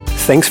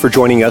Thanks for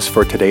joining us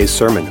for today's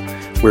sermon.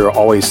 We are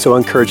always so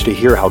encouraged to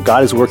hear how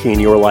God is working in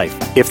your life.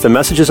 If the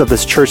messages of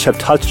this church have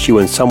touched you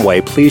in some way,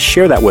 please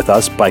share that with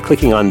us by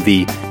clicking on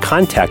the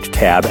Contact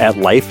tab at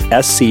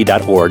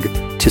lifesc.org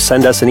to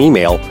send us an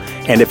email.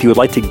 And if you would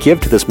like to give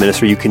to this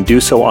ministry, you can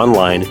do so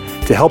online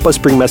to help us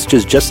bring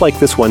messages just like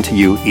this one to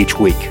you each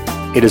week.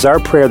 It is our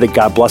prayer that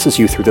God blesses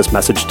you through this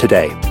message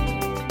today.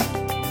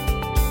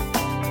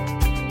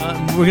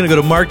 We're going to go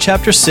to Mark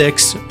chapter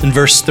 6 and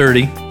verse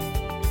 30.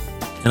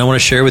 And I want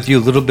to share with you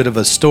a little bit of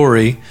a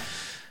story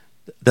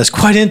that's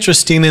quite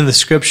interesting in the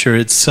scripture.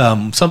 It's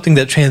something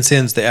that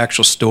transcends the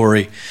actual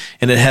story,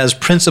 and it has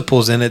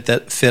principles in it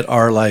that fit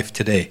our life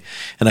today.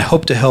 And I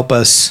hope to help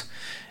us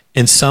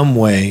in some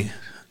way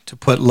to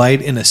put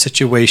light in a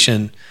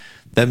situation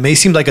that may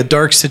seem like a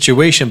dark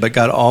situation, but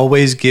God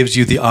always gives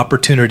you the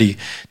opportunity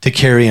to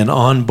carry an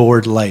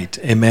onboard light.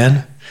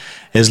 Amen?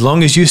 As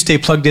long as you stay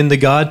plugged into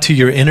God, to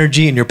your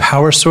energy and your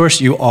power source,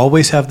 you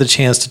always have the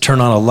chance to turn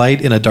on a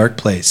light in a dark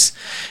place.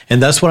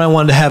 And that's what I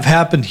wanted to have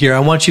happen here. I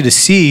want you to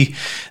see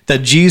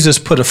that Jesus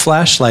put a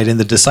flashlight in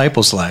the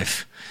disciples'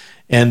 life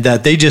and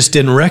that they just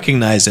didn't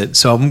recognize it.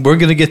 So we're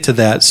going to get to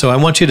that. So I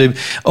want you to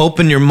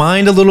open your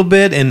mind a little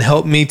bit and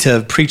help me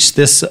to preach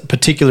this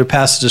particular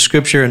passage of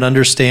scripture and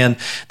understand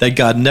that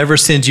God never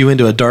sends you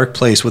into a dark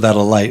place without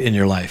a light in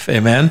your life.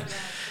 Amen?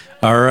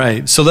 All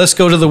right, so let's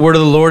go to the word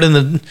of the Lord.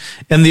 And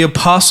the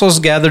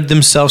apostles gathered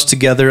themselves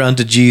together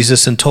unto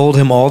Jesus and told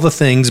him all the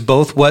things,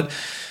 both what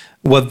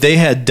they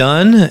had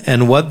done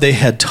and what they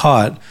had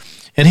taught.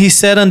 And he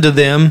said unto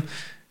them,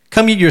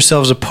 come ye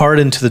yourselves apart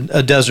into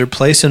a desert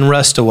place and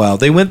rest a while.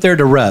 They went there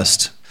to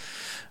rest,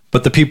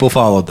 but the people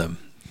followed them.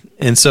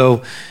 And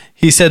so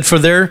he said, for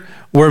there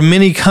were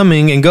many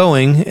coming and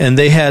going, and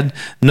they had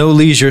no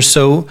leisure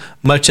so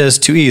much as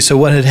to eat. So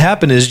what had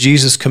happened is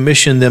Jesus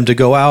commissioned them to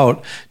go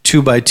out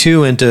 2 by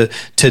 2 and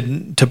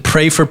to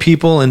pray for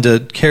people and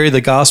to carry the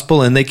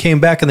gospel. And they came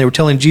back and they were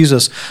telling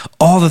Jesus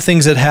all the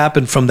things that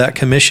happened from that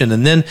commission.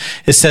 And then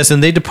it says,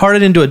 and they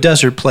departed into a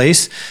desert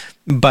place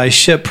by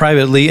ship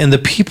privately, and the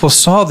people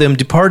saw them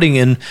departing,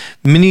 and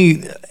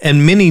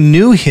many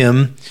knew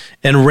him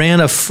and ran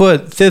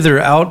afoot thither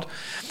out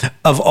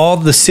of all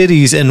the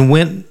cities and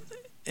went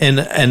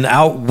and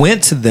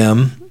outwent to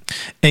them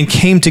and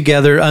came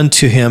together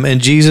unto him. And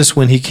Jesus,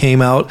 when he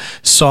came out,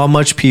 saw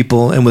much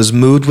people and was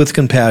moved with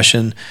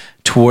compassion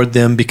toward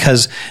them,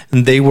 because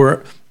they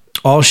were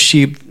all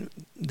sheep.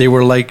 They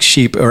were like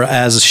sheep, or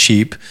as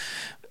sheep,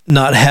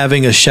 not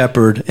having a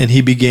shepherd. And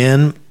he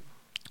began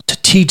to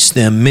teach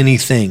them many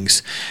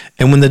things.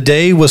 And when the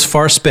day was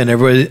far spent,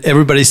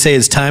 everybody say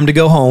it's time to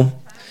go home.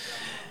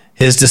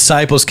 His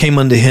disciples came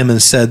unto him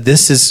and said,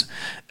 this is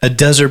a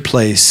desert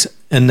place,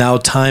 and now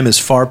time is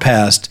far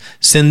past.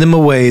 Send them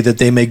away that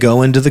they may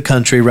go into the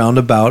country round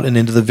about and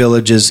into the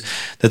villages,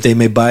 that they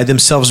may buy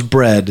themselves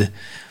bread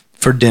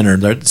for dinner.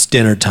 It's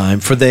dinner time,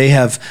 for they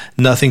have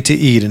nothing to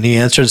eat. And he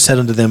answered and said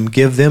unto them,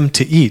 give them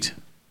to eat.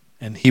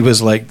 And he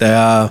was like,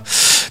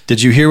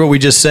 did you hear what we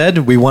just said?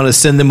 We want to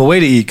send them away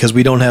to eat because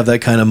we don't have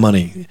that kind of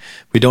money.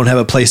 We don't have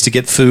a place to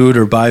get food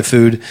or buy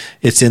food.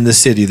 It's in the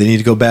city. They need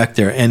to go back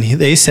there. And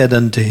they said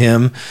unto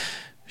him,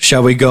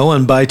 shall we go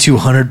and buy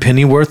 200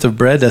 penny worth of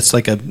bread? That's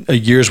like a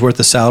year's worth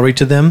of salary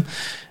to them,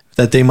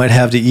 that they might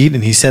have to eat.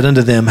 And he said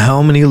unto them,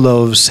 how many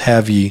loaves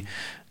have ye?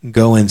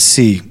 Go and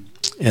see.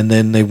 And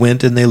then they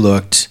went and they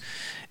looked,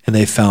 and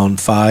they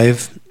found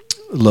 5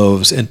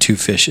 loaves and 2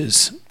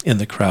 fishes in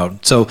the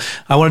crowd. So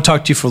I want to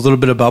talk to you for a little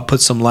bit about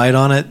put some light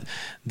on it.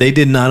 They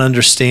did not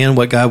understand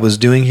what God was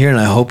doing here, and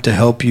I hope to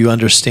help you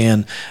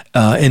understand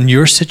in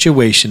your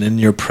situation, in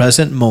your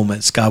present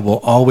moments, God will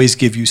always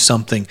give you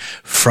something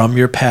from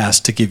your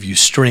past to give you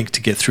strength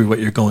to get through what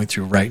you're going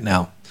through right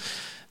now.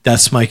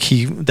 That's my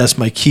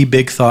key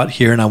big thought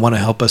here, and I want to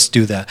help us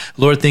do that.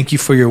 Lord, thank you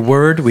for your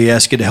word. We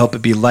ask you to help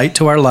it be light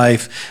to our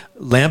life,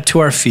 lamp to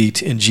our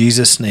feet. In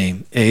Jesus'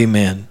 name,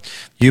 amen.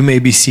 You may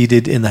be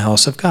seated in the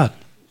house of God.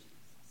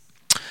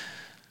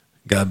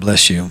 God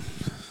bless you.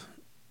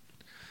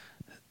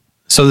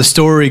 So the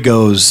story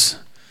goes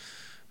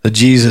that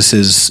Jesus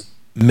is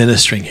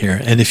ministering here.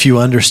 And if you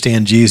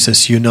understand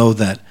Jesus, you know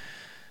that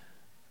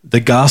the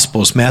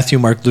Gospels, Matthew,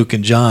 Mark, Luke,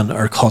 and John,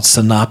 are called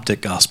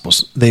synoptic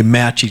Gospels. They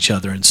match each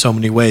other in so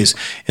many ways.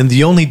 And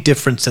the only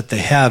difference that they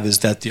have is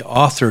that the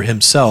author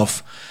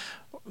himself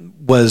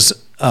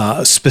was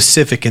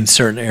specific in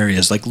certain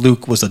areas. Like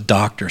Luke was a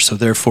doctor, so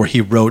therefore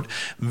he wrote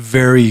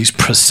very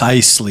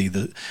precisely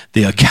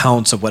the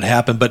accounts of what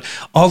happened. But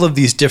all of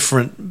these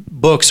different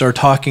books are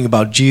talking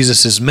about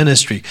Jesus'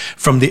 ministry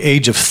from the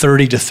age of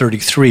 30 to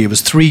 33. It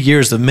was 3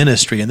 years of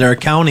ministry, and they're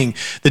accounting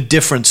the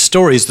different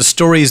stories, the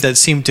stories that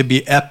seem to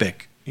be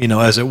epic,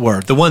 as it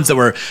were. The ones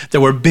that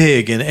were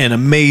big and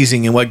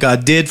amazing, and what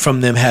God did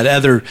from them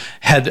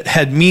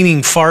had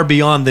meaning far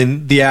beyond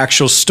the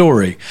actual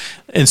story.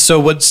 And so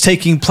what's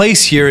taking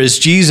place here is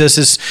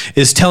Jesus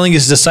is telling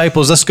his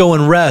disciples, let's go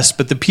and rest.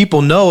 But the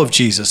people know of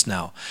Jesus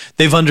now.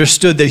 They've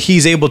understood that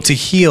he's able to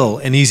heal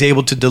and he's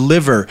able to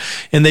deliver.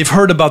 And they've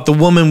heard about the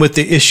woman with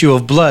the issue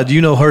of blood.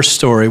 You know her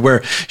story,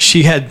 where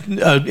she had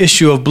an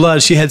issue of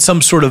blood. She had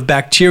some sort of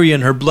bacteria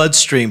in her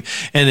bloodstream,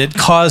 and it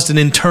caused an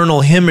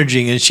internal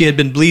hemorrhaging. And she had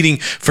been bleeding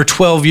for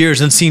 12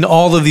 years and seen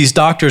all of these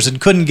doctors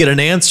and couldn't get an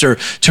answer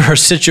to her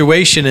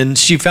situation. And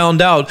she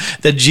found out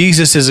that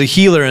Jesus is a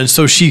healer. And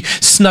so she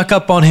snuck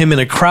up on him in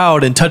a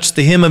crowd and touched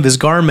the hem of his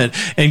garment,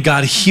 and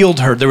God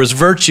healed her. There was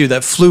virtue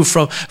that flowed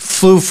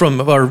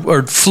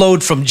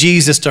from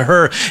Jesus to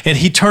her, and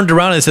he turned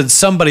around and said,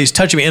 somebody's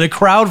touching me. And a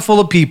crowd full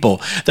of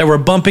people that were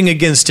bumping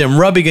against him,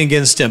 rubbing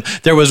against him.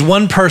 There was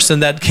one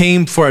person that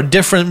came for a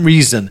different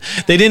reason.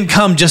 They didn't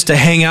come just to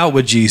hang out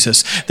with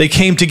Jesus. They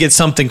came to get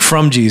something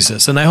from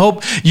Jesus. And I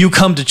hope you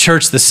come to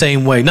church the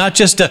same way, not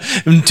just to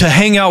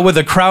hang out with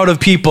a crowd of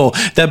people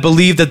that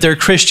believe that they're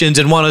Christians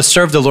and want to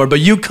serve the Lord, but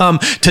you come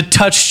to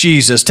touch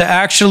Jesus, to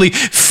actually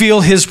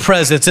feel his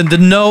presence and to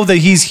know that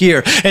he's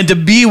here and to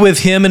be with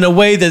him in a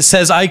way that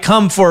says, I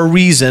come for a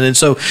reason. And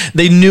so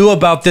they knew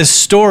about this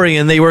story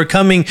and they were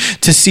coming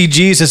to see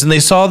Jesus, and they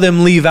saw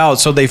them leave out.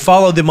 So they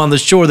followed them on the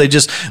shore. They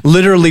just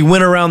literally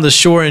went around the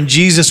shore, and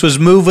Jesus was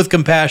moved with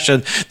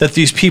compassion that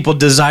these people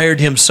desired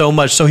him so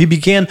much. So he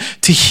began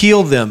to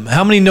heal them.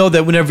 How many know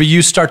that whenever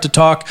you start to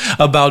talk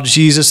about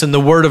Jesus and the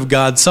word of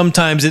God,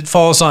 sometimes it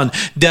falls on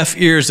deaf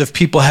ears if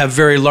people have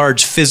very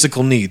large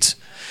physical needs?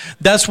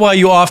 That's why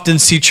you often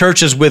see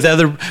churches with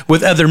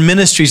other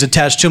ministries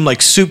attached to them,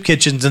 like soup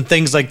kitchens and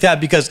things like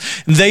that, because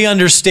they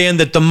understand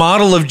that the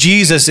model of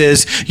Jesus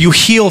is you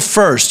heal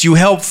first, you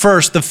help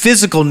first the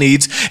physical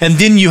needs, and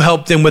then you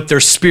help them with their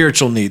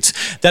spiritual needs.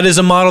 That is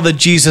a model that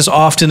Jesus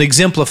often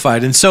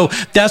exemplified. And so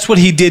that's what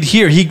he did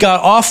here. He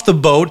got off the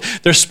boat.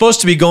 They're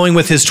supposed to be going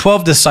with his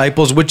 12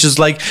 disciples, which is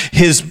like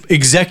his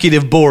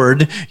executive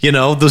board,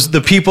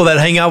 the people that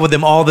hang out with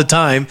him all the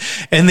time.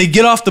 And they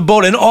get off the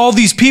boat, and all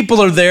these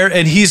people are there,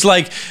 and he's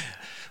like,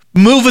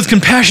 moved with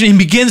compassion. He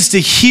begins to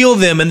heal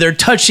them, and they're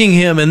touching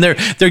him, and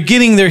they're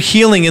getting their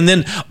healing. And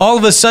then all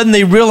of a sudden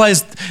they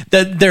realize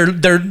that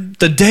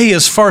the day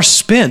is far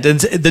spent,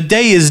 and the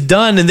day is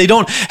done, and they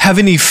don't have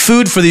any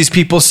food for these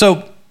people.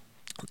 So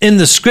in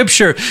the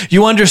scripture,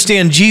 you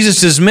understand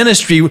Jesus'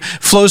 ministry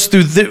flows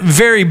through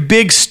very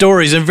big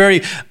stories and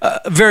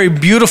very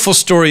beautiful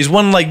stories.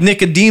 One like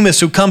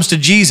Nicodemus, who comes to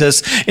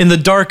Jesus in the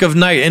dark of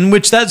night, in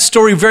which that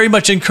story very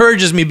much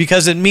encourages me,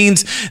 because it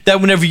means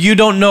that whenever you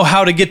don't know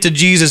how to get to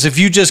Jesus, if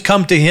you just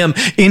come to him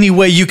any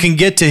way you can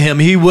get to him,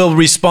 he will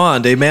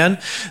respond. Amen.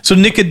 So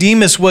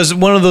Nicodemus was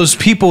one of those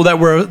people that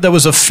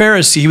was a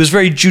Pharisee. He was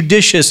very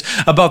judicious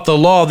about the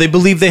law. They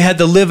believed they had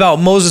to live out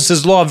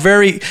Moses' law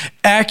very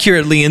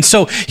accurately. And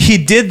so he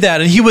did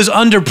that, and he was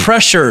under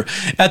pressure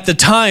at the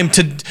time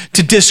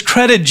to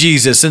discredit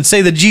Jesus and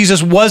say that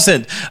Jesus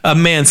wasn't a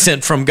man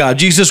sent from God.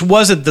 Jesus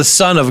wasn't the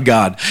Son of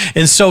God.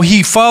 And so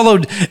he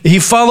followed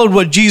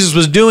what Jesus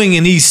was doing,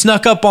 and he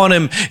snuck up on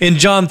him in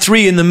John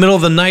 3 in the middle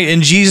of the night.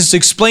 And Jesus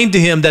explained to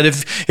him that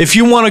if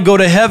you want to go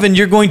to heaven,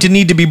 you're going to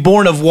need to be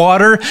born of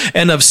water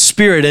and of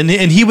spirit. And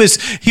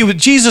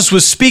Jesus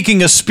was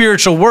speaking a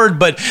spiritual word,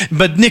 but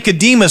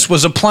Nicodemus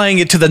was applying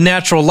it to the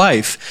natural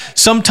life.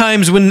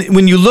 Sometimes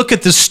when you look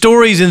at the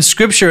stories in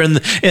Scripture and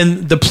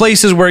the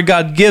places where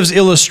God gives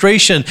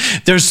illustration,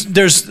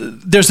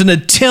 there's an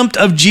attempt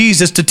of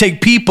Jesus to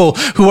take people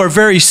who are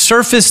very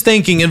surface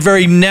thinking and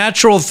very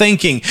natural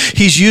thinking.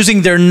 He's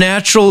using their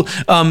natural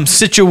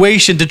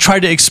situation to try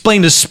to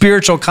explain a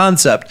spiritual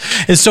concept.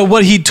 And so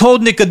what he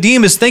told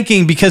Nicodemus,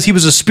 thinking because he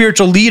was a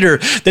spiritual leader,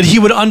 that he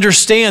would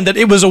understand that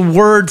it was a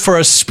word for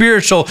a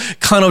spiritual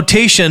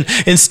connotation.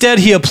 Instead,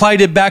 he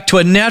applied it back to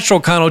a natural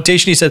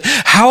connotation. He said,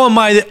 how am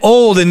I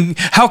old, and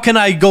how can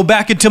I go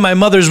back into my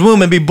mother's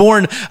womb and be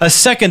born a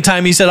second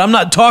time? He said, I'm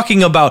not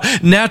talking about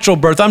natural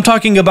birth. I'm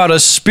talking about a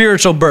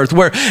spiritual birth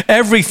where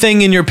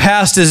everything in your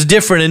past is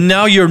different, and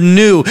now you're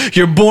new.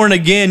 You're born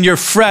again. You're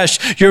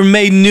fresh. You're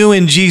made new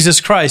in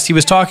Jesus Christ. He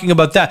was talking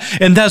about that.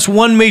 And that's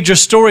one major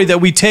story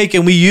that we take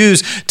and we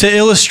use to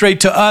illustrate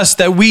to us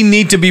that we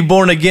need to be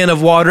born again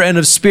of water and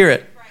of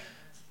spirit.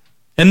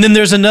 And then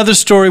there's another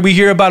story we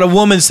hear about a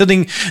woman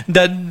sitting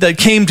that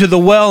came to the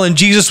well, and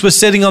Jesus was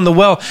sitting on the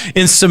well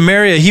in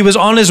Samaria. He was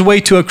on his way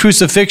to a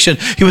crucifixion.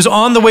 He was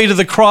on the way to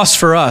the cross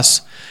for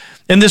us.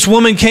 And this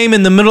woman came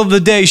in the middle of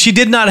the day. She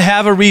did not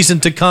have a reason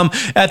to come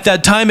at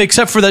that time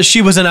except for that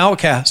she was an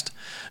outcast.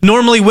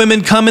 Normally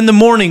women come in the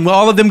morning,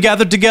 all of them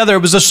gathered together.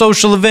 It was a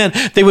social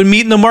event. They would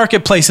meet in the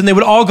marketplace, and they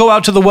would all go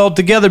out to the well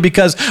together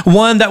because,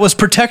 one, that was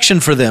protection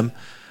for them.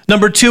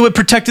 Number two, it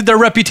protected their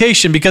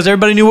reputation because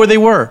everybody knew where they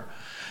were.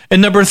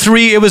 And number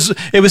three, it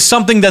was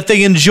something that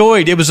they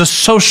enjoyed. It was a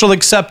social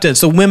acceptance.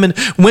 The women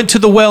went to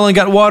the well and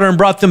got water and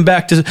brought them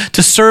back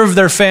to serve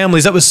their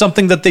families. That was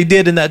something that they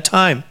did in that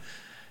time.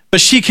 But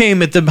she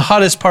came at the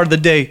hottest part of the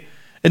day,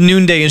 at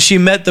noonday, and she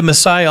met the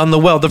Messiah on the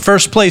well. The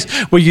first place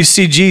where you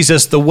see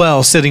Jesus, the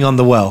well, sitting on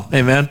the well.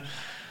 Amen.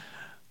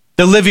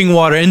 The living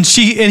water. And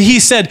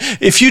he said,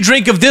 if you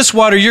drink of this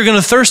water, you're going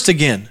to thirst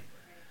again.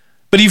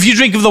 But if you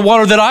drink of the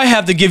water that I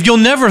have to give, you'll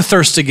never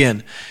thirst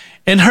again.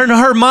 And in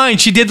her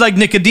mind, she did like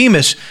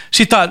Nicodemus.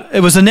 She thought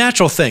it was a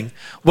natural thing.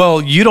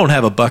 Well, you don't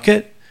have a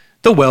bucket.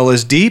 The well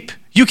is deep.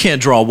 You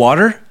can't draw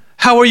water.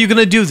 How are you going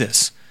to do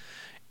this?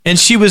 And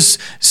she was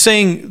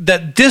saying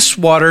that this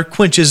water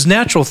quenches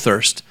natural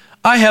thirst.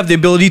 I have the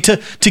ability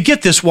to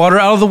get this water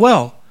out of the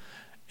well.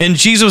 And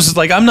Jesus is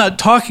like, I'm not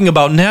talking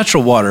about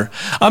natural water.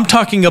 I'm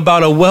talking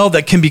about a well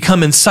that can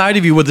become inside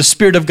of you where the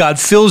Spirit of God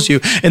fills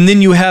you. And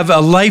then you have a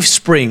life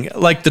spring,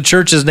 like the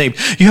church is named.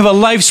 You have a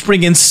life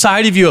spring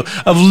inside of you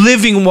of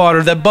living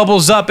water that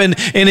bubbles up and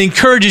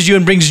encourages you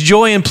and brings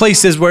joy in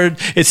places where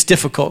it's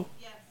difficult.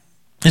 Yes.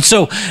 And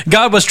so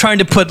God was trying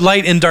to put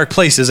light in dark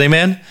places,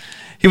 amen?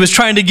 He was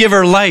trying to give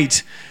her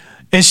light.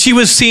 And she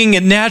was seeing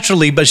it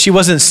naturally, but she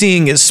wasn't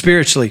seeing it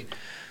spiritually.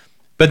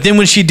 But then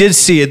when she did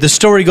see it, the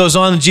story goes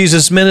on,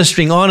 Jesus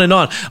ministering on and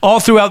on, all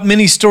throughout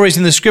many stories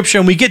in the scripture.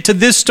 And we get to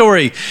this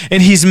story,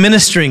 and he's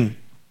ministering.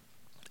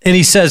 And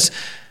he says,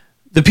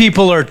 the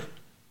people are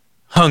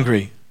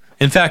hungry.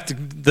 In fact,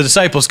 the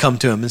disciples come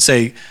to him and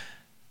say,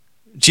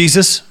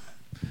 Jesus,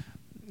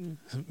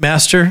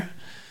 Master,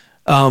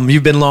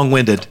 you've been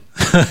long-winded.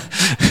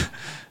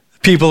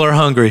 People are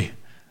hungry.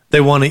 They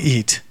want to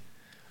eat.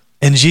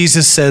 And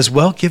Jesus says,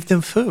 well, give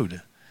them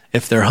food.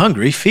 If they're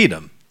hungry, feed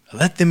them.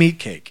 Let them eat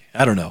cake.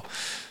 I don't know.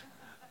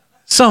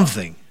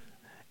 Something.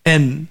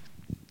 And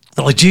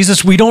they're like,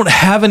 Jesus, we don't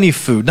have any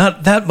food,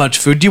 not that much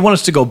food. Do you want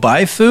us to go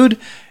buy food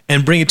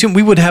and bring it to him?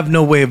 We would have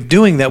no way of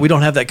doing that. We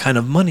don't have that kind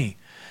of money.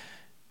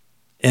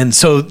 And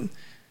so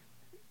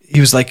he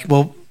was like,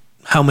 well,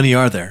 how many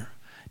are there?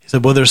 He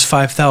said, well, there's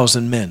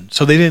 5,000 men.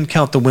 So they didn't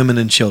count the women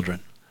and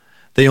children.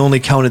 They only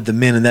counted the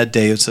men in that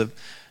day.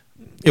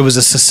 It was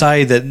a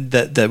society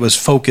that was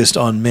focused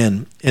on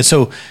men. And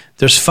so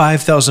there's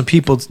 5,000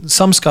 people.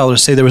 Some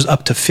scholars say there was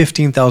up to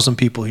 15,000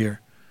 people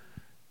here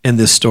in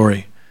this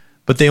story,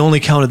 but they only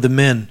counted the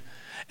men.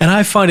 And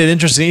I find it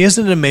interesting.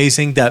 Isn't it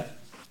amazing that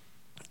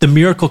the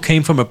miracle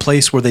came from a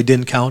place where they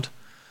didn't count?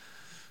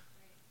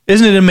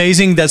 Isn't it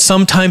amazing that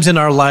sometimes in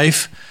our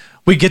life,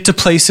 we get to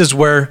places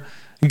where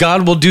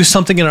God will do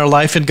something in our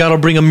life and God will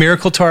bring a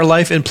miracle to our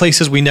life in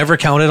places we never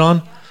counted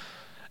on?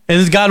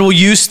 And God will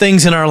use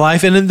things in our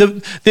life. And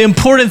the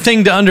important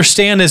thing to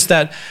understand is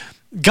that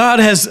God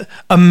has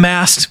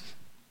amassed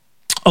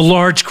a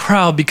large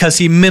crowd because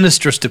he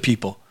ministers to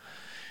people.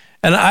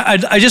 And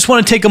I just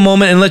want to take a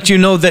moment and let you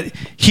know that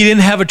he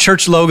didn't have a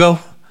church logo.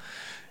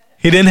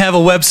 He didn't have a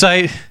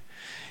website.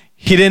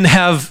 He didn't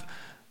have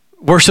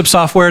worship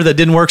software that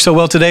didn't work so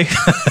well today.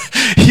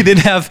 He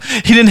didn't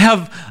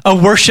have a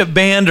worship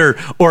band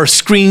or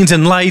screens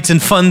and lights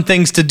and fun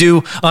things to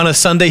do on a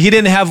Sunday. He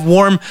didn't have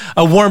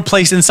a warm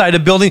place inside a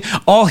building.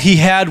 All he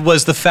had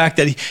was the fact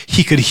that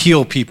he could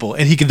heal people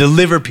and he could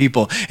deliver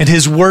people, and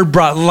his word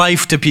brought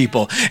life to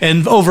people.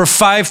 And over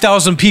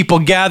 5,000 people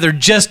gathered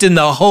just in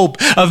the hope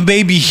of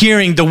maybe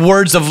hearing the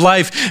words of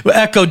life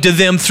echoed to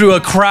them through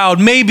a crowd.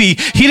 Maybe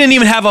he didn't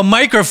even have a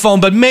microphone,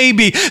 but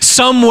maybe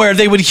somewhere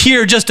they would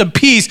hear just a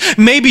piece,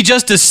 maybe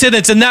just a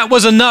sentence, and that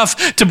was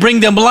enough to bring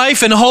them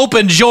life and hope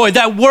and joy.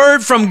 That word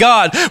from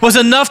God was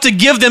enough to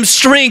give them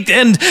strength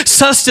and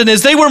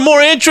sustenance. They were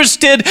more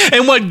interested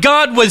in what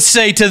God would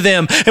say to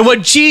them and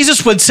what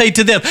Jesus would say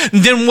to them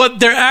than what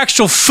their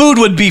actual food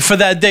would be for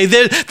that day.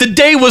 The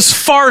day was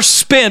far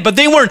spent, but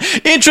they weren't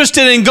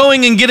interested in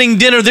going and getting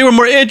dinner. They were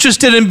more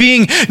interested in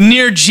being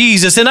near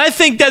Jesus. And I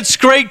think that's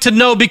great to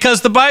know,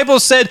 because the Bible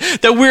said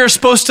that we are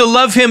supposed to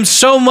love him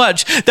so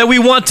much that we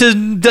want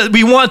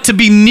to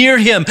be near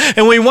him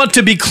and we want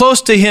to be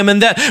close to him,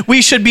 and that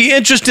we should be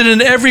interested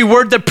in every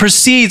word that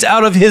proceeds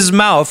out of his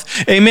mouth.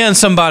 Amen,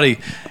 somebody.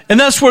 And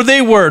that's where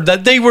they were,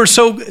 that they were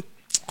so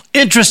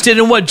interested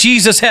in what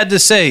Jesus had to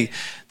say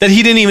that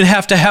he didn't even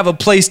have to have a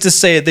place to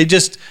say it. They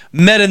just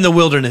met in the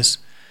wilderness.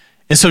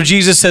 And so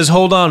Jesus says,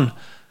 hold on,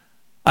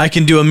 I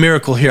can do a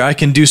miracle here. I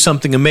can do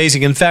something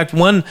amazing. In fact,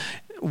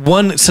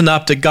 one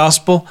synoptic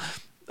gospel,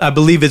 I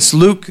believe it's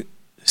Luke,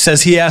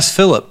 says he asked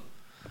Philip.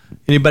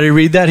 Anybody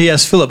read that? He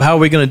asked Philip, how are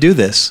we going to do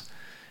this?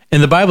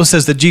 And the Bible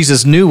says that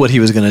Jesus knew what he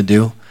was going to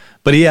do,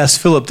 but he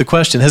asked Philip the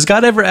question. Has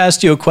God ever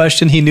asked you a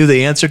question he knew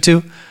the answer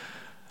to?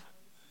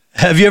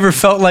 Have you ever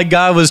felt like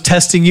God was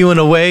testing you in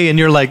a way and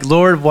you're like,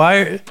 Lord,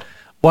 why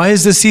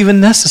is this even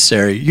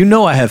necessary? You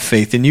know I have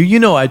faith in you. You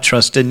know I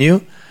trust in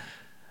you.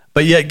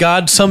 But yet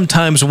God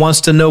sometimes wants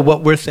to know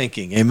what we're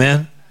thinking.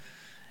 Amen?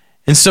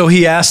 And so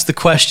he asked the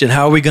question,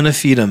 how are we going to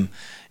feed him?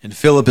 And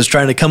Philip is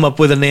trying to come up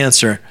with an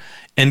answer.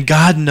 And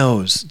God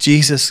knows,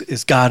 Jesus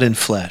is God in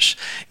flesh.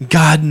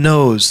 God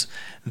knows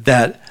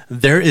that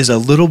there is a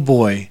little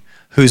boy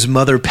whose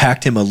mother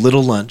packed him a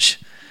little lunch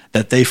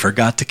that they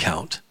forgot to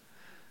count.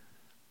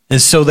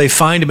 And so they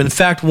find him. In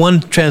fact, one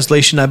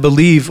translation, I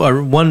believe,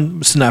 or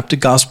one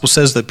synoptic gospel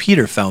says that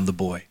Peter found the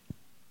boy.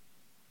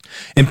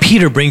 And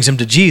Peter brings him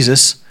to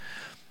Jesus.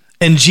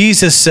 And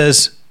Jesus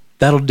says,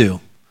 that'll do.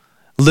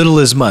 Little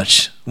is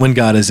much when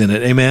God is in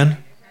it. Amen?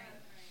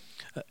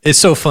 It's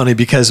so funny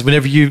because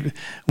whenever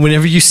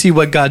you see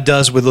what God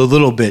does with a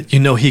little bit, you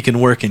know he can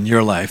work in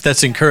your life.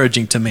 That's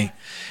encouraging to me.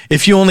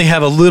 If you only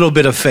have a little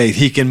bit of faith,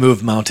 he can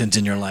move mountains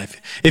in your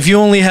life. If you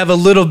only have a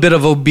little bit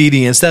of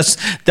obedience,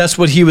 that's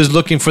what he was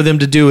looking for them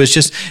to do, is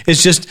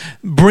just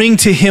bring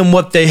to him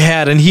what they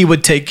had, and he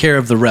would take care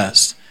of the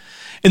rest.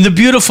 And the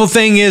beautiful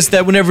thing is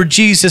that whenever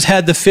Jesus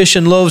had the fish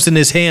and loaves in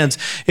his hands,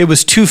 it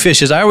was 2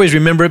 fishes. I always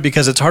remember it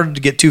because it's harder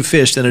to get 2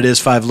 fish than it is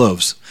 5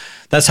 loaves.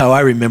 That's how I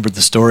remember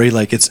the story.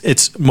 Like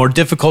it's more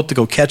difficult to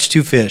go catch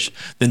 2 fish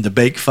than to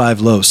bake 5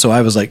 loaves. So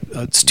I was like,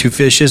 it's 2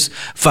 fishes,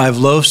 5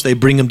 loaves. They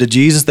bring them to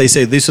Jesus. They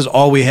say, this is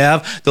all we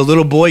have. The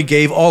little boy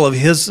gave all of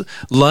his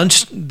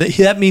lunch.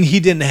 That means he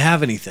didn't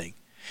have anything.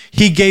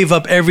 He gave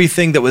up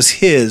everything that was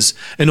his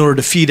in order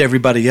to feed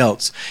everybody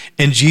else.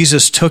 And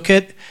Jesus took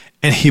it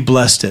and he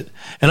blessed it.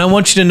 And I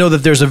want you to know that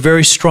there's a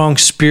very strong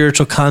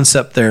spiritual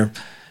concept there,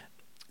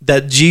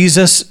 that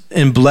Jesus,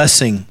 in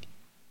blessing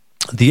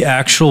the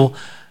actual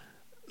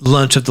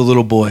lunch of the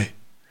little boy,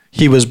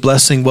 he was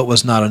blessing what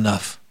was not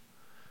enough.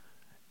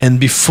 And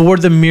before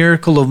the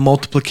miracle of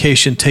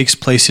multiplication takes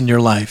place in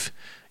your life,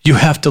 you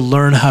have to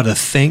learn how to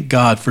thank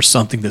God for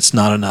something that's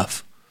not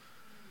enough.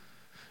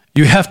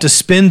 You have to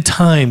spend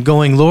time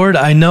going, Lord,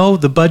 I know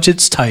the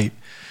budget's tight,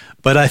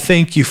 but I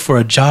thank you for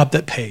a job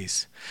that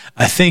pays.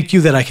 I thank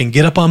you that I can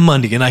get up on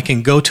Monday and I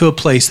can go to a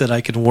place that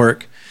I can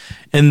work.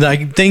 And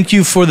I thank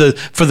you for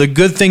the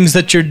good things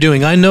that you're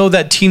doing. I know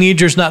that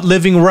teenager's not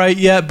living right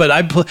yet, but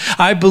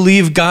I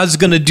believe God's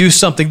going to do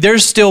something.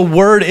 There's still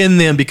word in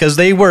them because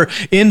they were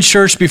in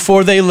church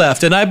before they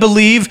left. And I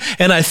believe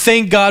and I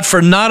thank God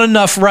for not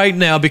enough right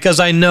now because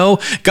I know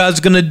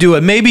God's going to do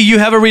it. Maybe you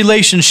have a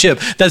relationship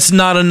that's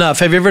not enough.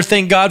 Have you ever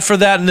thanked God for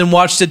that and then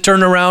watched it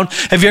turn around?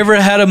 Have you ever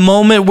had a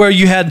moment where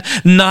you had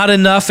not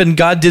enough and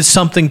God did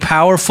something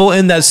powerful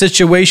in that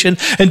situation?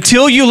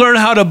 Until you learn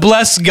how to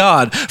bless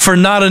God for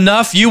not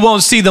enough, you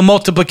won't see the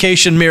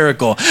multiplication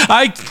miracle.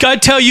 I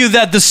tell you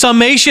that the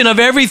summation of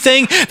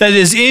everything that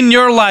is in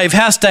your life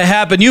has to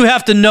happen. You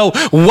have to know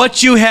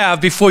what you have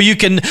before you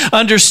can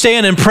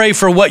understand and pray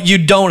for what you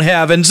don't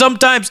have. And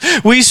sometimes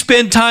we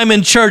spend time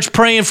in church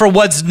praying for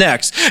what's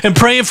next and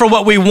praying for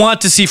what we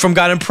want to see from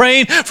God and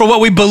praying for what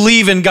we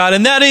believe in God.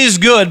 And that is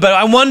good. But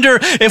I wonder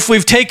if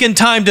we've taken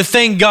time to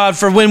thank God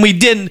for when we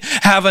didn't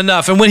have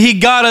enough and when he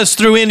got us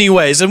through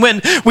anyways. And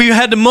when we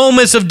had the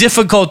moments of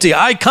difficulty.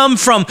 I come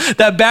from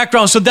that background.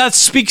 So that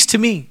speaks to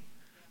me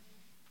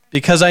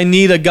because I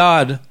need a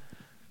God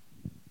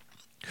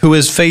who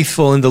is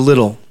faithful in the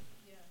little.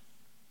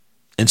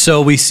 And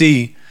so we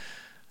see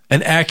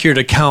an accurate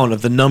account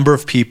of the number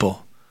of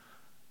people,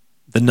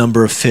 the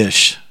number of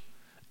fish,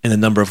 and the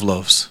number of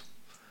loaves.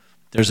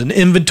 There's an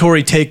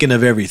inventory taken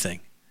of everything.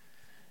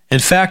 In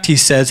fact, he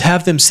says,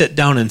 have them sit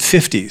down in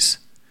 50s.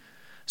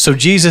 So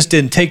Jesus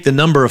didn't take the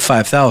number of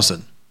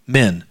 5,000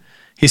 men.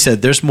 He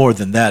said, there's more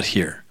than that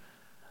here.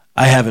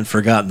 I haven't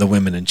forgotten the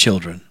women and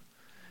children.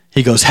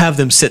 He goes, have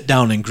them sit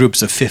down in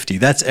groups of 50.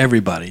 That's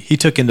everybody. He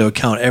took into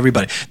account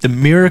everybody. The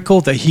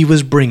miracle that he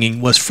was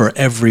bringing was for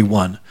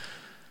everyone.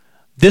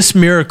 This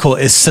miracle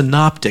is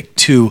synoptic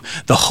to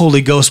the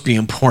Holy Ghost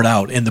being poured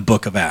out in the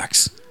book of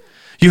Acts.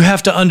 You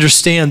have to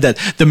understand that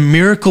the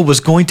miracle was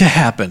going to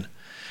happen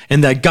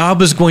and that God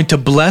was going to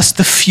bless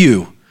the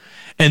few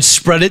and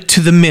spread it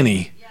to the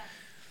many.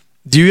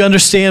 Do you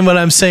understand what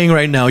I'm saying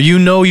right now? You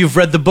know you've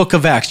read the book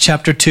of Acts,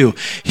 chapter 2.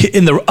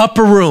 In the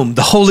upper room,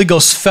 the Holy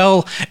Ghost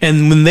fell,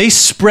 and when they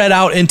spread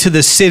out into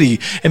the city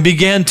and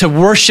began to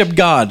worship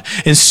God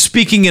and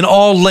speaking in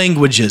all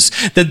languages,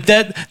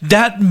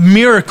 that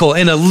miracle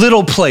in a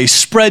little place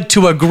spread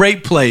to a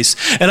great place.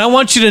 And I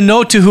want you to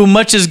know, to whom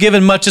much is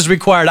given, much is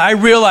required. I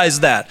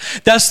realize that.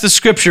 That's the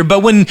scripture.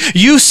 But when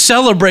you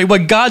celebrate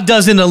what God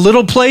does in a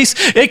little place,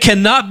 it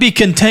cannot be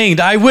contained.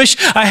 I wish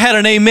I had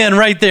an amen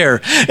right there.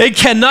 It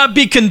cannot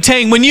be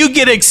contained. When you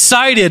get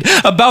excited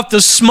about the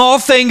small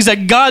things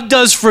that God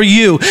does for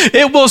you,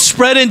 it will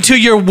spread into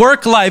your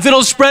work life.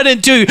 It'll spread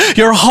into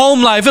your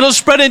home life. It'll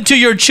spread into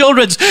your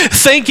children's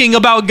thinking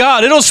about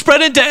God. It'll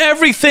spread into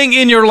everything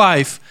in your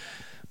life.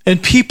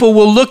 And people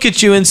will look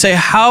at you and say,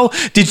 how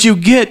did you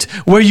get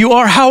where you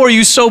are? How are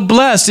you so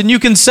blessed? And you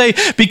can say,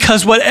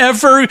 because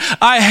whatever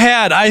I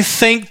had, I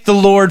thanked the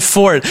Lord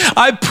for it.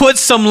 I put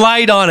some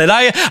light on it.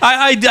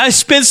 I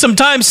spent some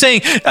time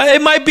saying,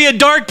 it might be a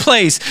dark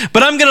place,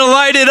 but I'm going to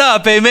light it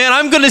up. Amen.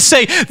 I'm going to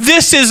say,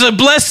 this is a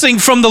blessing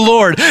from the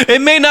Lord. It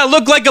may not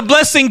look like a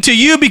blessing to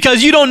you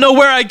because you don't know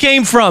where I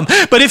came from.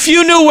 But if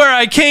you knew where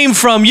I came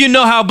from, you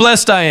know how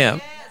blessed I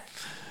am.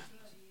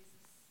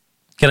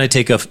 Can I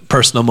take a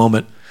personal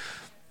moment?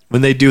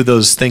 When they do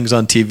those things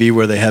on TV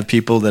where they have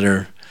people that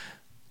are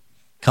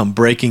come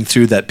breaking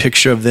through that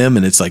picture of them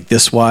and it's like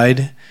this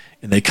wide,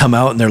 and they come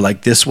out and they're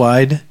like this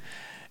wide,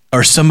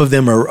 or some of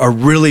them are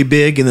really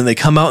big and then they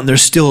come out and they're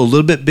still a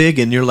little bit big,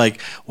 and you're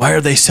like, why are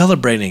they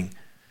celebrating?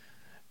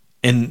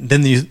 And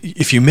then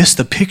if you miss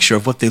the picture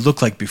of what they look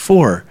like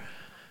before,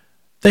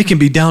 they can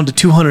be down to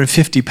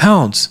 250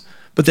 pounds,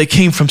 but they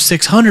came from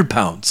 600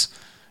 pounds.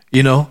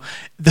 You know,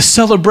 the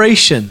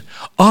celebration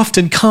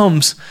often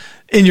comes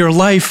in your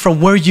life from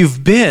where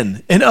you've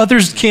been, and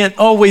others can't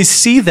always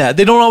see that.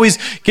 They don't always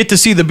get to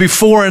see the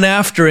before and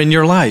after in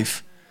your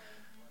life.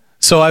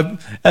 So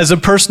as a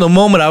personal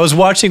moment, I was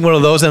watching one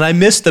of those and I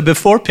missed the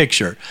before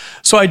picture.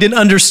 So I didn't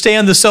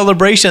understand the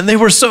celebration. They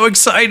were so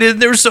excited.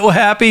 They were so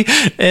happy.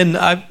 And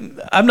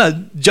I'm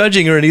not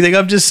judging or anything.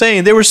 I'm just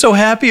saying they were so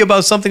happy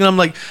about something. And I'm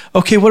like,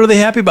 okay, what are they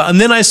happy about?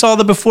 And then I saw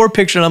the before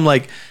picture and I'm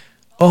like,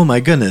 oh my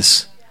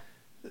goodness,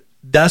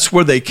 that's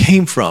where they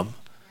came from.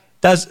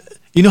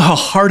 You know how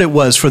hard it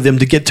was for them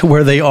to get to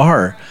where they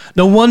are.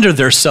 No wonder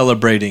they're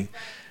celebrating.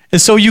 And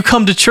so you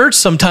come to church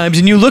sometimes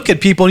and you look at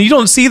people and you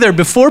don't see their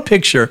before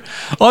picture.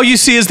 All you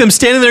see is them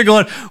standing there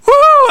going, woo,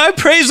 I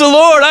praise the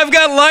Lord. I've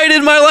got light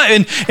in my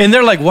life. And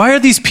they're like, why are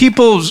these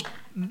people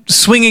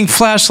swinging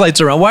flashlights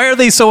around? Why are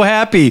they so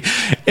happy?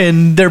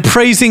 And they're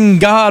praising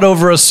God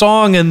over a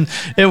song. And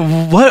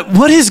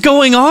what is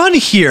going on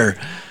here?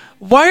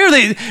 Why are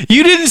they?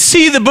 You didn't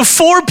see the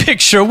before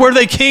picture where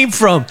they came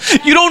from.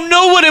 You don't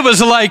know what it was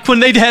like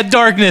when they had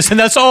darkness and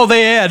that's all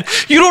they had.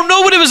 You don't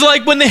know what it was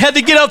like when they had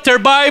to get out their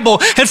Bible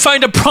and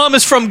find a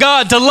promise from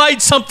God to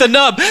light something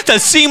up that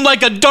seemed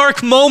like a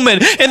dark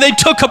moment. And they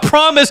took a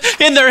promise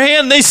in their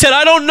hand. And they said,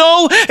 I don't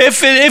know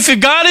if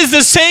God is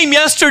the same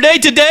yesterday,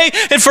 today,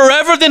 and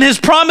forever, then his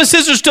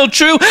promises are still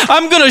true.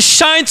 I'm going to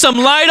shine some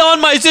light on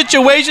my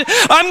situation.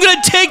 I'm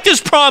going to take this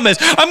promise.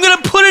 I'm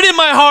going to put it in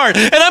my heart.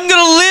 And I'm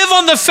going to live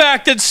on the fact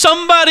that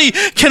somebody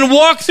can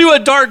walk through a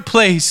dark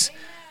place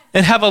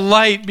and have a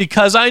light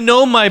because I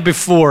know my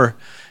before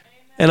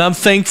and I'm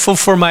thankful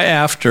for my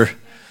after.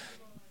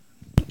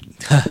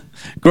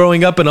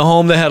 Growing up in a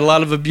home that had a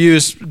lot of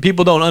abuse,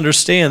 people don't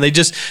understand.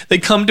 They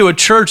come to a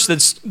church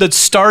that's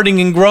starting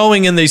and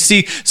growing and they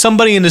see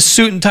somebody in a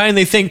suit and tie and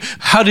they think,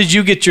 how did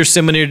you get your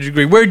seminary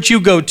degree? Where'd you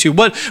go to?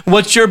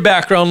 What's your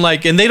background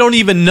like? And they don't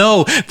even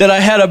know that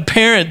I had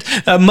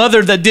a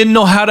mother that didn't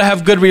know how to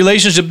have good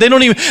relationship. They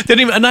don't even,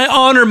 and I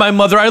honor my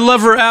mother. I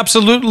love her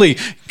absolutely.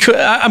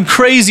 I'm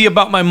crazy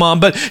about my mom,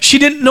 but she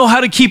didn't know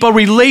how to keep a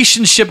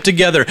relationship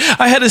together.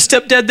 I had a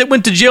stepdad that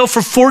went to jail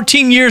for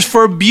 14 years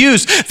for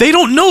abuse. They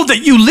don't know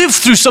that you lived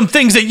through some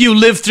things that you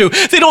lived through.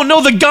 They don't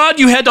know the God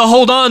you had to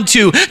hold on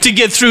to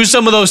get through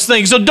some of those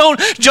things. So don't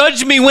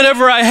judge me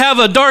whenever I have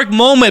a dark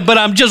moment, but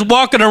I'm just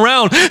walking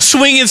around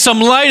swinging some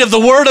light of the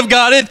Word of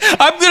God.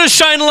 I'm going to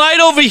shine light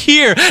over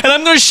here, and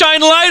I'm going to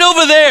shine light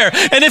over there.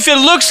 And if it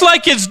looks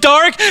like it's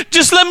dark,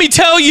 just let me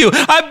tell you,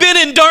 I've been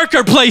in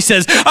darker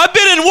places. I've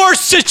been in worse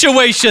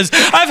situations.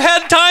 I've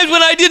had times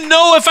when I didn't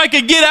know if I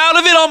could get out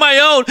of it on my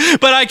own,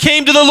 but I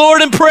came to the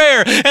Lord in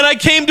prayer, and I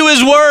came to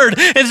his Word,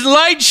 and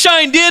light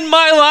shined in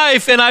my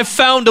life, and I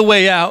found a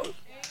way out.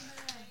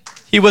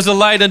 He was a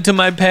light unto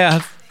my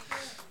path.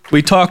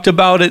 We talked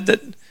about it,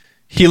 that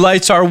he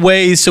lights our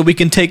ways so we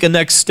can take a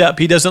next step.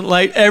 He doesn't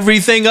light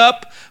everything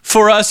up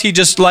for us. He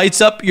just lights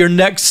up your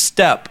next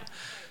step.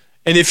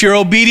 And if you're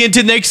obedient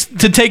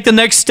to take the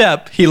next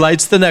step, he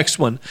lights the next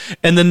one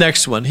and the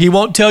next one. He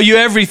won't tell you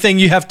everything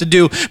you have to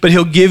do, but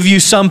he'll give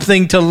you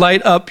something to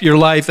light up your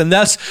life. And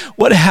that's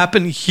what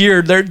happened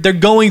here. They're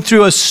going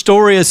through a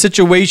story, a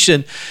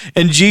situation,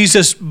 and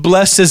Jesus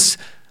blesses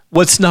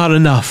what's not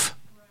enough.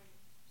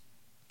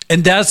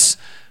 And that's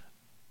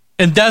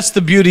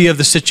the beauty of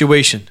the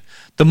situation.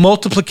 The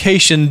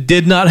multiplication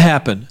did not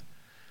happen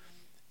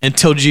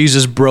until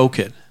Jesus broke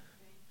it.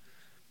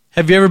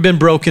 Have you ever been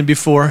broken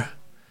before?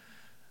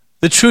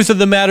 The truth of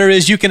the matter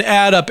is you can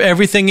add up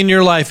everything in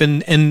your life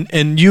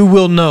and you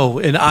will know,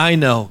 and I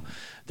know,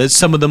 that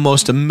some of the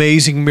most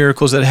amazing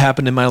miracles that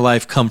happen in my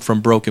life come from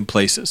broken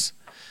places.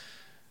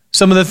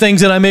 Some of the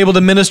things that I'm able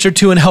to minister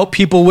to and help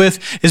people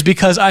with is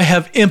because I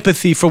have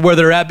empathy for where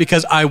they're at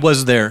because I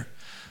was there.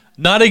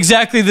 Not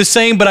exactly the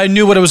same, but I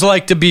knew what it was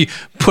like to be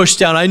pushed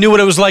down. I knew what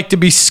it was like to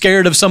be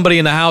scared of somebody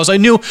in the house. I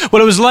knew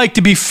what it was like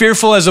to be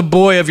fearful as a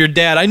boy of your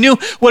dad. I knew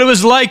what it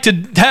was like to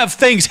have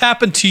things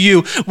happen to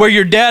you where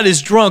your dad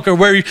is drunk or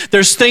where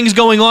there's things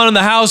going on in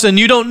the house and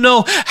you don't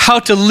know how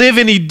to live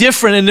any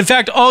different. And in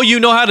fact, all you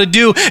know how to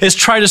do is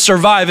try to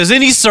survive. Is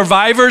any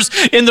survivors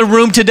in the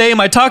room today?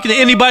 Am I talking to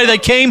anybody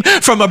that came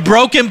from a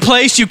broken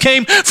place? You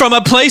came from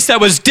a place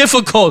that was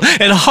difficult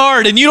and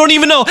hard and you don't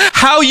even know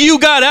how you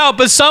got out,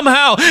 but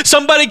somehow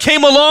somebody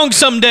came along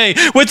someday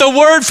with a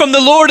word from the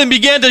Lord and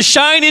began to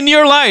shine in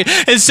your light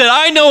and said,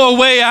 I know a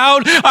way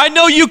out. I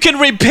know you can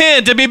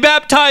repent and be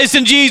baptized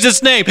in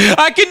Jesus' name.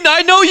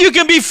 I know you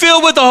can be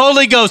filled with the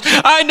Holy Ghost.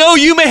 I know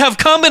you may have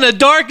come in a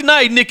dark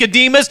night,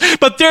 Nicodemus,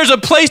 but there's a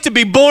place to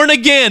be born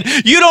again.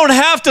 You don't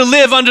have to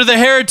live under the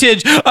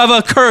heritage of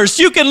a curse.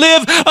 You can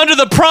live under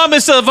the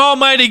promise of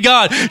Almighty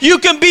God. You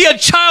can be a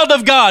child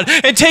of God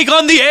and take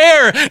on the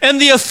air and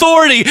the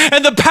authority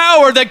and the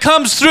power that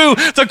comes through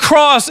the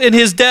cross and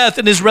his death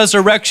and his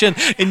resurrection,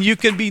 and you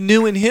can be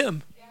new in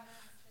him.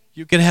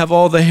 You can have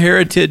all the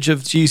heritage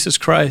of Jesus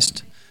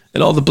Christ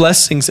and all the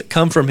blessings that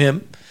come from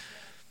him.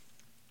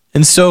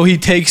 And so he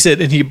takes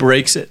it and he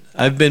breaks it.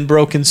 I've been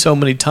broken so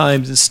many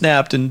times and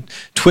snapped and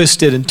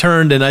twisted and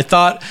turned, and I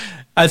thought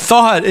I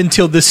thought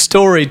until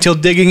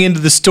digging into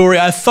the story,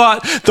 I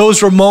thought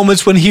those were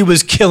moments when he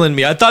was killing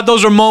me. I thought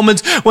those were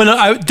moments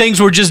when things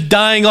were just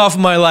dying off of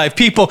my life.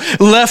 People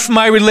left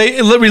my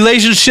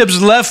relationships,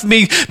 left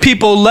me.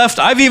 People left.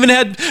 I've even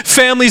had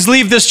families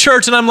leave this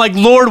church, and I'm like,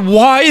 Lord,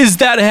 why is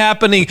that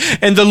happening?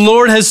 And the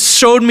Lord has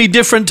showed me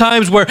different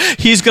times where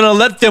he's going to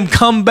let them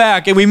come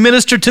back, and we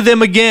minister to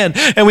them again,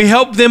 and we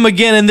help them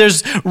again. And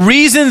there's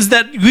reasons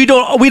that we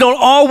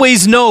don't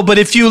always know, but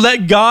if you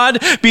let God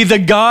be the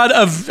God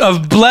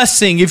of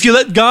blessing, if you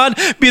let God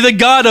be the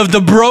God of the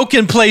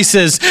broken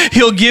places,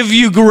 he'll give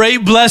you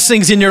great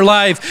blessings in your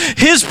life.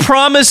 His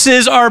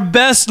promises are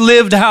best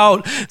lived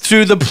out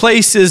through the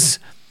places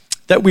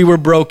that we were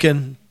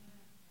broken.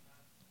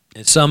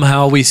 And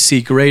somehow we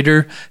see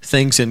greater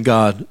things in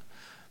God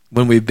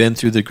when we've been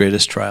through the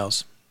greatest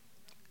trials.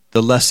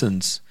 The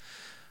lessons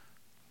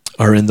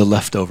are in the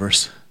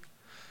leftovers.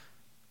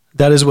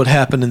 That is what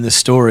happened in this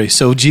story.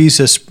 So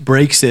Jesus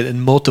breaks it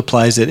and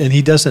multiplies it, and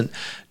he doesn't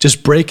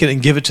just break it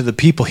and give it to the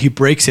people. He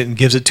breaks it and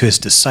gives it to his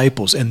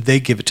disciples, and they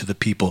give it to the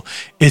people.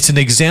 It's an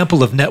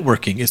example of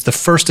networking. It's the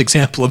first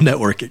example of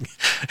networking.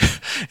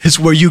 It's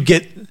where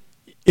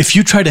if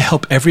you try to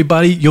help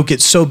everybody, you'll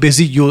get so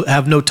busy, you'll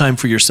have no time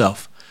for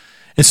yourself.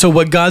 And so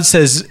what God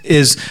says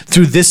is,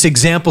 through this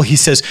example, he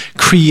says,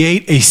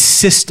 create a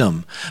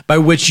system by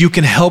which you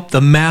can help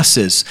the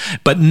masses,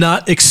 but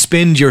not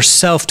expend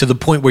yourself to the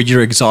point where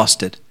you're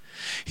exhausted.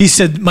 He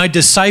said, my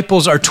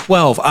disciples are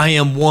 12, I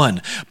am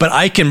one, but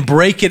I can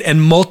break it and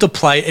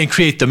multiply it and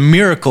create the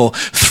miracle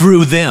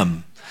through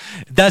them.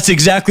 That's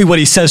exactly what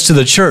he says to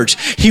the church.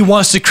 He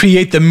wants to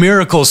create the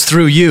miracles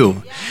through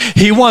you.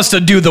 He wants to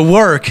do the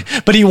work,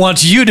 but he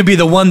wants you to be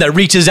the one that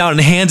reaches out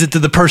and hands it to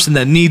the person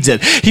that needs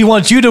it. He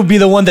wants you to be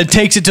the one that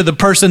takes it to the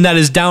person that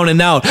is down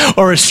and out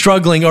or is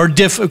struggling or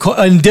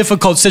in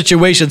difficult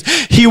situations.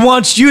 He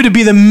wants you to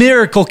be the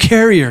miracle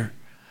carrier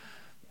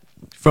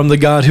from the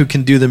God who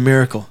can do the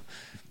miracle.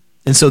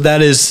 And so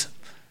that is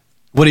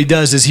what he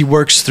does, is he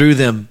works through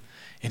them,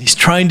 and he's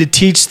trying to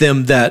teach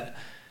them that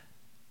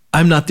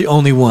I'm not the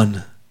only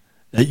one,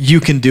 that you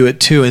can do it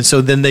too. And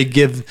so then they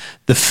give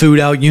the food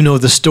out. You know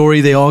the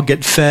story. They all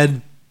get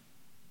fed.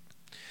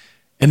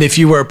 And if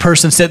you were a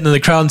person sitting in the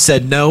crowd and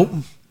said,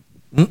 no,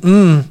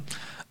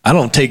 I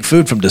don't take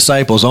food from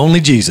disciples, only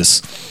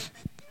Jesus.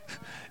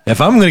 If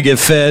I'm going to get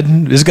fed,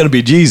 it's going to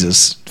be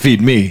Jesus. Feed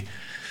me.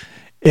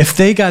 If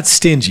they got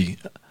stingy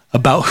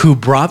about who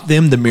brought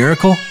them the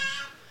miracle,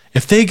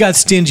 if they got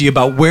stingy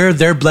about where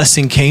their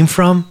blessing came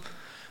from,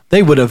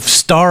 they would have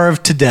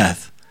starved to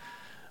death.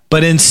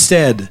 But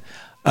instead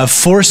of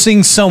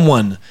forcing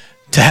someone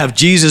to have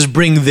Jesus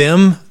bring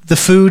them the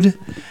food,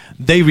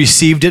 they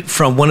received it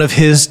from one of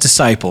his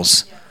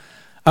disciples.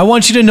 I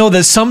want you to know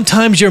that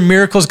sometimes your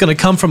miracle is going to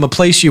come from a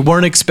place you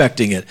weren't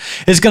expecting it.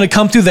 It's going to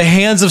come through the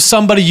hands of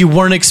somebody you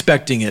weren't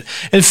expecting it.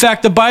 In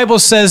fact, the Bible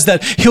says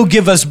that he'll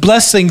give us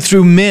blessing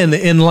through men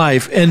in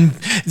life. And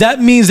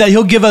that means that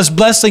he'll give us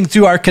blessing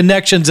through our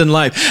connections in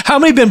life. How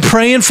many have been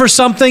praying for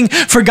something,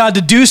 for God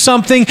to do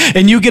something,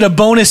 and you get a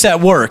bonus at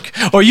work?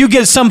 Or you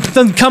get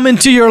something come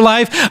into your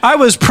life? I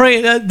was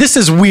praying, this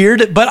is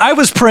weird, but I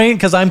was praying,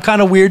 because I'm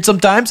kind of weird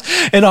sometimes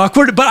and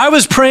awkward, but I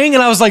was praying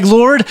and I was like,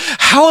 Lord,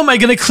 how am I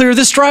going to clear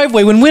this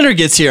driveway when winter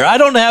gets here? I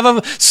don't have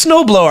a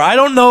snowblower. I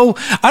don't know.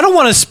 I don't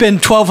want to spend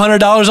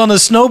 $1,200 on a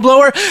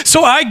snowblower.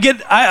 So I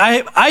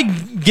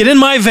get in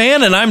my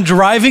van and I'm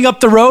driving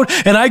up the road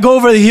and I go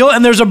over the hill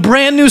and there's a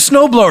brand new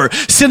snowblower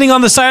sitting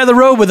on the side of the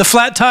road with a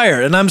flat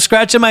tire. And I'm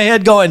scratching my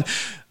head going,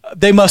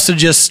 they must have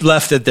just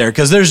left it there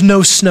because there's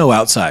no snow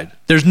outside.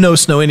 There's no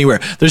snow anywhere.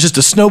 There's just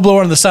a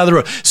snowblower on the side of the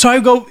road. So I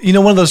go,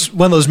 one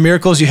of those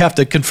miracles you have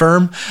to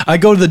confirm. I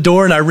go to the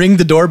door and I ring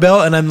the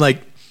doorbell and I'm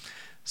like,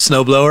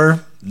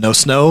 snowblower, no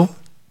snow.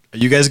 Are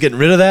you guys getting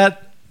rid of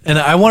that? And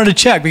I wanted to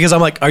check because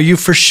I'm like, are you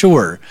for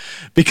sure?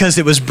 Because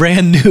it was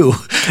brand new.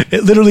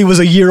 It literally was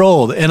a year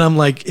old. And I'm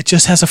like, it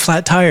just has a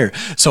flat tire.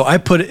 So I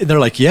put it, and they're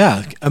like,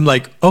 yeah. I'm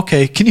like,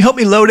 okay, can you help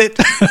me load it?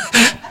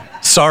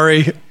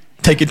 Sorry,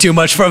 taking too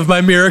much from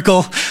my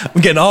miracle.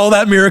 I'm getting all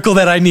that miracle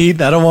that I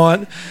need, I don't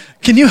want.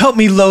 Can you help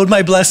me load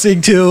my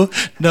blessing too?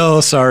 No,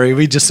 sorry,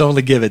 we just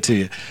only give it to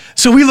you.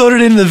 So we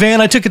loaded it in the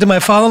van. I took it to my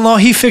father-in-law.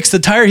 He fixed the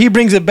tire. He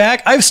brings it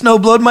back. I've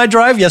snowblowed my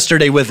drive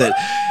yesterday with it.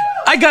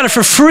 I got it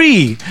for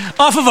free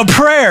off of a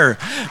prayer.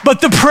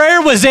 But the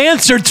prayer was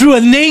answered through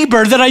a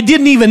neighbor that I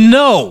didn't even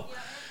know.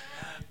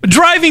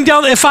 Driving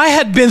down, if I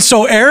had been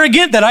so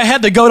arrogant that I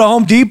had to go to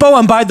Home Depot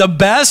and buy the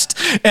best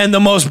and the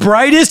most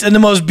brightest and the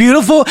most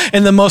beautiful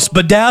and the most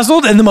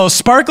bedazzled and the most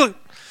sparkling,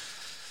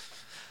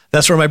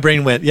 that's where my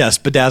brain went. Yes,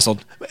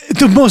 bedazzled.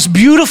 The most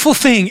beautiful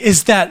thing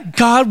is that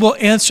God will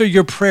answer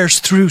your prayers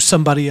through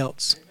somebody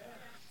else.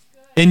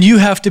 And you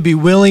have to be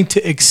willing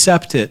to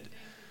accept it,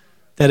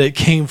 that it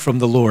came from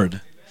the Lord.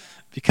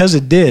 Because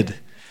it did.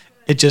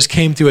 It just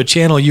came through a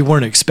channel you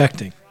weren't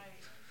expecting.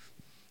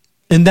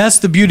 And that's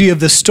the beauty of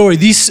this story.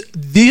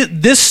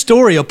 This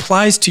story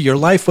applies to your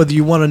life, whether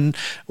you want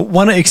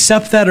to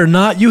accept that or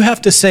not. You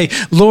have to say,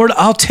 Lord,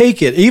 I'll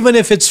take it. Even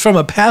if it's from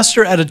a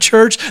pastor at a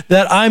church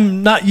that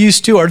I'm not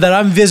used to or that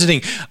I'm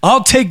visiting,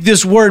 I'll take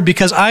this word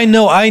because I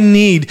know I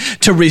need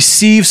to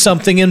receive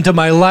something into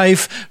my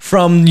life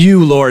from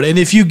you, Lord. And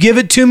if you give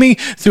it to me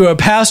through a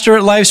pastor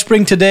at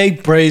LifeSpring today,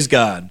 praise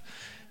God.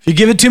 If you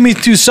give it to me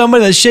through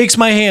somebody that shakes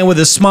my hand with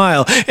a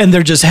smile and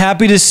they're just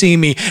happy to see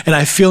me and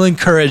I feel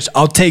encouraged,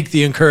 I'll take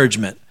the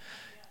encouragement.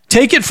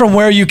 Take it from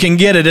where you can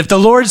get it. If the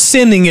Lord's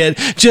sending it,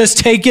 just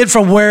take it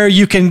from where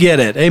you can get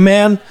it.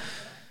 Amen?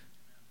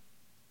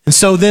 And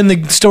so then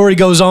the story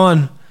goes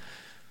on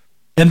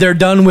and they're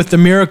done with the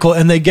miracle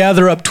and they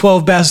gather up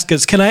 12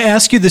 baskets. Can I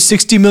ask you the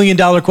 $60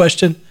 million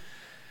question?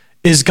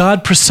 Is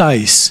God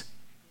precise?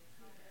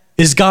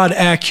 Is God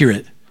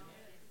accurate?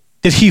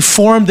 Did he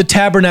form the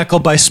tabernacle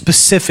by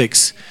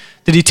specifics?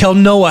 Did he tell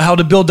Noah how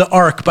to build the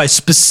ark by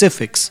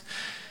specifics?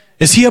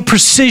 Is he a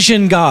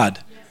precision God?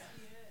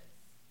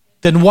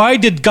 Then why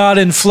did God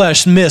in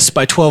flesh miss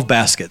by 12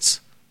 baskets?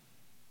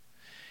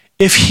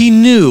 If he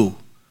knew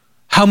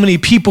how many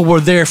people were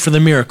there for the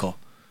miracle,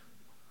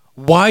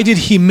 why did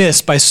he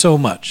miss by so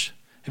much?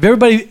 Have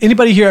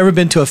anybody here ever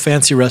been to a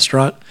fancy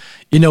restaurant?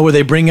 You know, where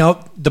they bring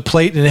out the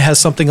plate and it has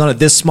something on it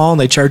this small and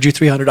they charge you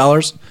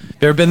 $300? Have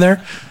you ever been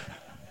there?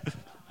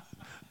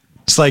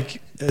 It's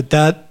like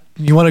that,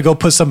 you want to go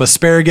put some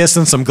asparagus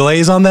and some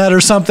glaze on that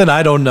or something?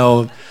 I don't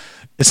know.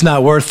 It's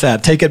not worth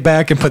that. Take it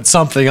back and put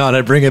something on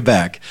it. Bring it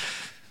back.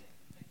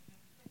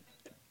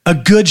 A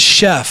good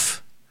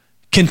chef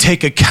can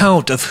take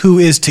account of who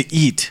is to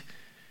eat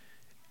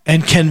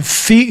and can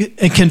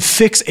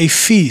fix a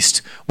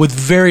feast with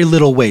very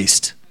little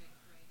waste.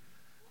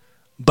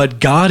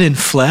 But God in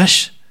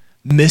flesh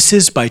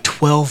misses by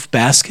 12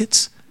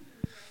 baskets?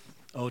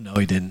 Oh, no,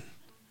 he didn't.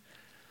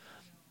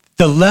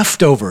 The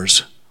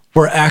leftovers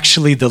were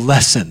actually the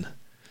lesson,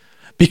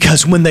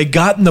 because when they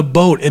got in the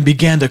boat and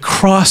began to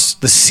cross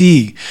the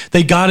sea,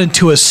 they got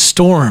into a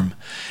storm.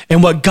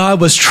 And what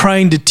God was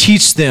trying to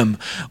teach them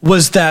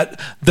was that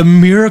the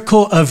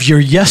miracle of your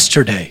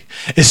yesterday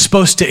is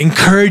supposed to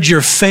encourage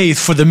your faith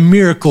for the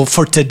miracle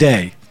for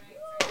today.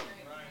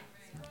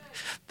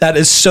 That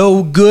is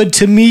so good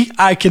to me.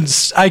 I can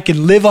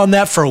live on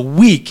that for a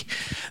week.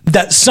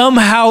 That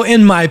somehow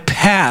in my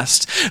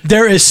past,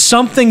 there is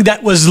something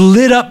that was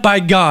lit up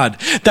by God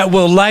that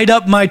will light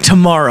up my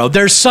tomorrow.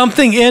 There's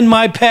something in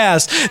my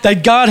past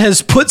that God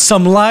has put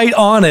some light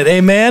on it.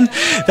 Amen.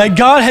 That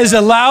God has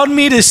allowed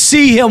me to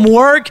see him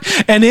work.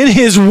 And in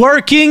his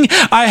working,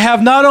 I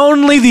have not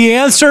only the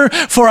answer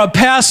for a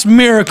past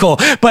miracle,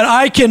 but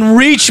I can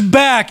reach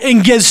back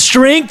and get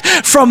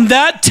strength from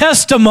that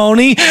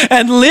testimony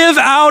and live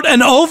out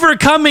an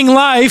overcoming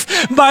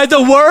life by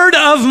the word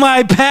of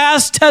my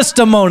past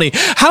testimony.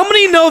 How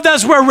many know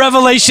that's where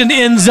Revelation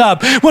ends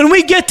up? When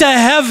we get to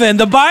heaven,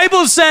 the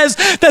Bible says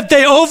that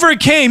they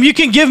overcame. You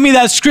can give me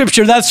that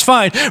scripture, that's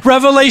fine.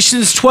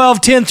 Revelations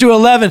 12:10 through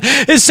 11.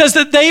 It says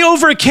that they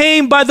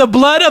overcame by the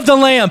blood of the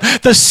Lamb,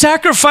 the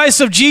sacrifice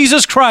of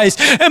Jesus Christ,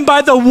 and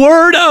by the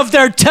word of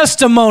their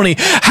testimony.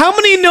 How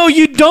many know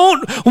you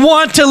don't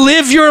want to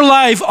live your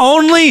life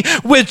only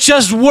with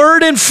just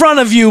word in front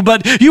of you,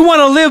 but you want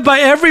to live by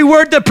every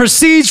word that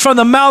proceeds from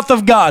the mouth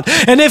of God?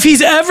 And if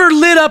he's ever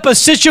lit up a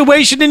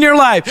situation in your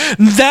life,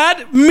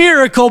 that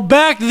miracle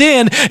back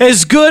then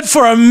is good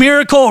for a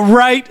miracle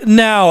right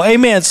now.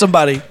 Amen,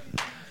 somebody.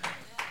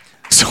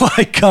 So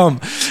I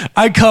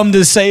come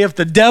to say, if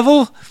the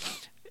devil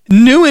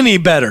knew any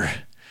better,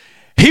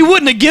 he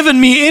wouldn't have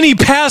given me any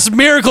past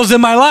miracles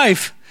in my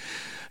life.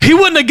 He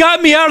wouldn't have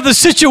got me out of the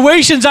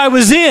situations I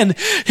was in.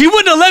 He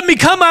wouldn't have let me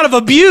come out of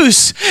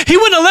abuse. He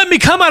wouldn't have let me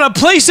come out of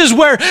places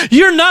where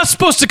you're not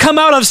supposed to come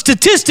out of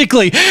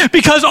statistically,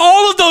 because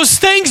all of those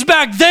things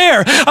back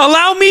there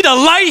allow me to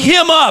light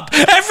him up.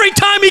 Every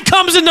time he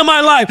comes into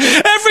my life,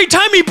 every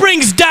time he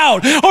brings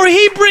doubt or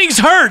he brings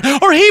hurt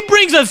or he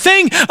brings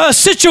a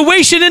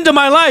situation into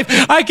my life,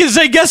 I can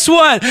say, guess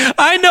what?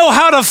 I know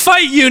how to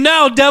fight you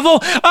now, devil.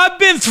 I've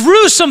been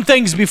through some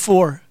things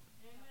before.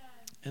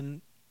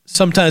 And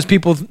sometimes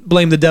people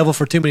blame the devil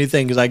for too many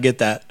things. I get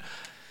that.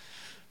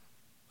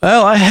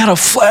 Well, I had a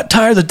flat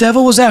tire. The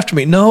devil was after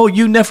me. No,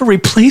 you never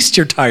replaced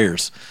your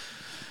tires.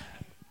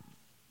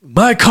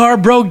 My car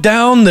broke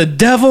down. The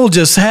devil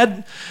just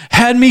had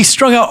me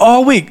strung out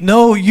all week.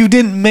 No, you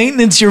didn't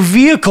maintenance your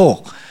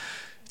vehicle.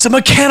 It's a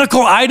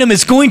mechanical item.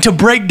 It's going to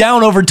break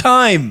down over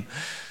time.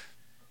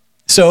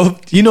 So,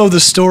 you know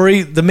the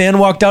story. The man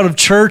walked out of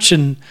church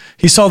and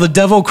he saw the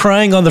devil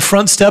crying on the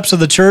front steps of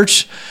the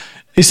church.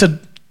 He said,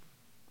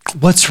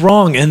 "What's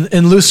wrong?"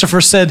 And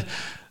Lucifer said,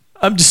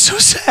 "I'm just so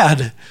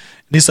sad."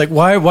 And he's like,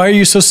 why are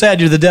you so sad?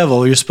 You're the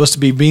devil. You're supposed to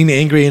be mean,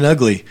 angry, and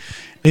ugly.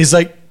 And he's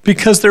like,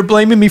 because they're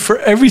blaming me for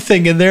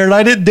everything in there and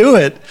I didn't do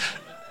it.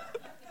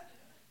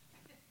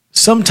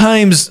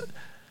 Sometimes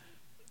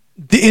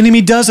the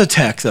enemy does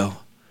attack, though.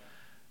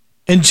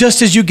 And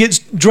just as you get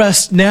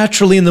dressed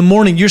naturally in the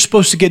morning, you're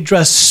supposed to get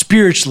dressed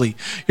spiritually.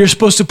 You're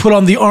supposed to put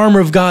on the armor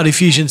of God,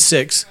 Ephesians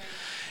 6.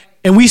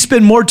 And we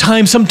spend more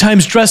time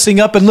sometimes dressing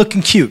up and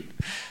looking cute.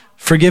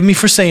 Forgive me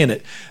for saying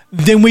it.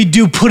 Than we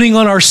do putting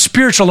on our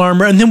spiritual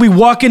armor. And then we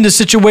walk into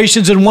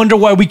situations and wonder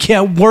why we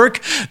can't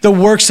work the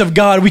works of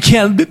God. We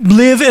can't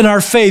live in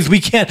our faith. We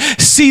can't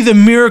see the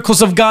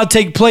miracles of God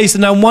take place.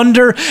 And I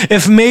wonder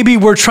if maybe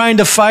we're trying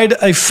to fight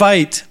a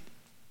fight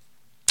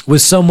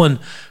with someone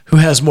who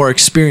has more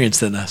experience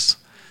than us.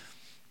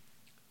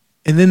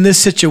 And in this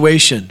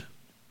situation,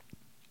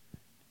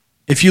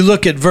 if you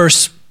look at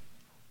verse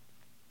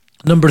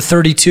number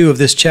 32 of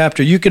this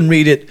chapter, you can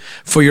read it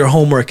for your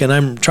homework, and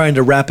I'm trying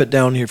to wrap it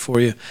down here for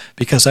you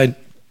because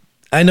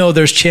I know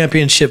there's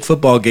championship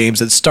football games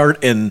that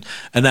start in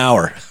an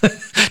hour.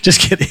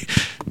 Just kidding.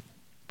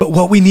 But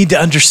what we need to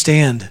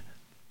understand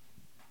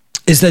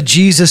is that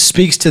Jesus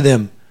speaks to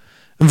them.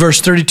 In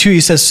verse 32,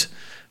 he says,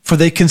 "For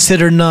they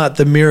consider not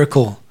the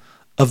miracle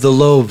of the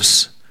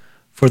loaves,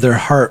 for their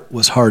heart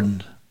was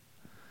hardened."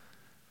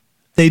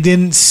 They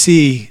didn't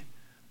see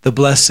the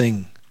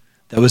blessing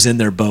that was in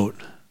their boat.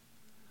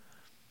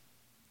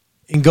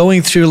 In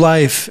going through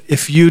life,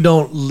 if you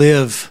don't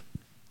live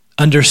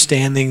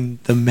understanding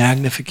the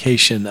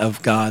magnification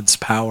of God's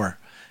power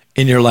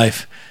in your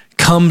life,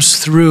 comes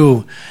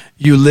through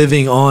you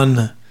living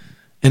on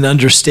and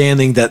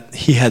understanding that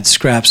he had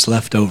scraps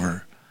left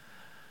over.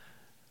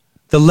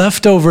 The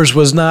leftovers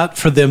was not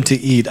for them to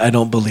eat, I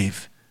don't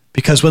believe,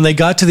 because when they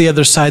got to the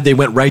other side, they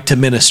went right to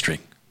ministering.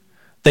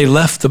 They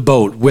left the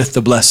boat with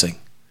the blessing.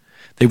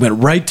 They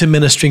went right to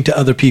ministering to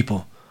other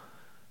people.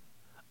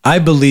 I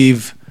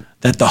believe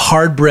that the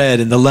hard bread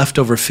and the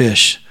leftover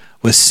fish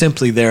was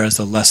simply there as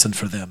a lesson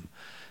for them.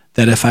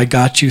 That if I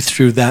got you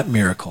through that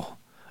miracle,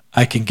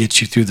 I can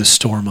get you through the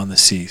storm on the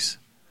seas.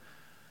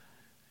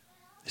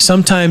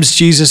 Sometimes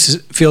Jesus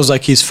feels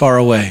like he's far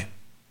away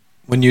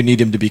when you need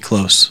him to be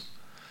close.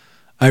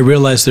 I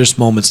realize there's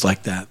moments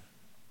like that.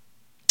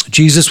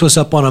 Jesus was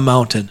up on a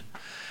mountain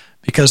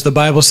because the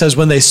Bible says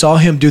when they saw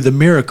him do the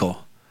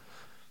miracle,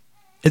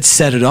 it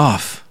set it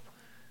off.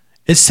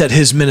 It set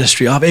his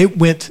ministry off. It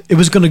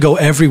was going to go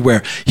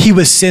everywhere. He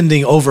was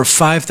sending over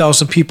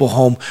 5,000 people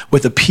home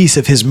with a piece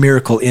of his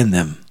miracle in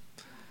them.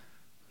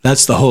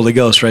 That's the Holy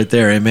Ghost right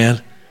there,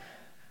 amen.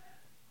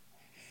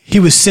 He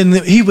was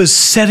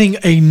setting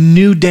a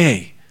new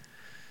day.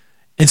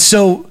 And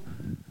so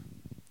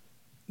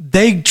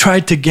they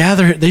tried to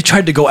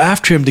go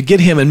after him to get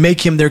him and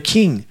make him their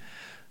king.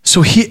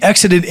 So he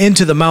exited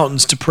into the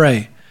mountains to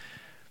pray.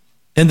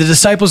 And the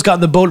disciples got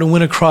in the boat and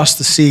went across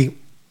the sea.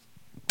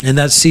 And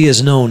that sea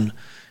is known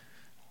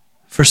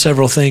for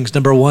several things.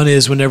 Number one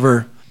is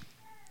whenever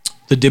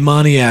the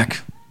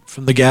demoniac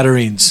from the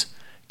Gadarenes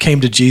came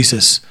to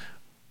Jesus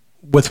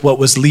with what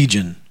was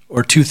legion,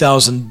 or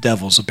 2,000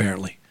 devils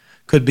apparently.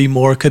 Could be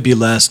more, could be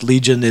less.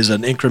 Legion is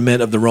an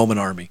increment of the Roman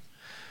army.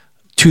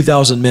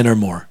 2,000 men or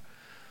more.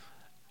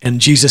 And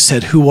Jesus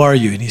said, "Who are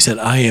you?" And he said,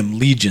 "I am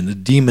Legion." The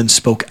demon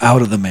spoke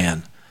out of the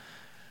man.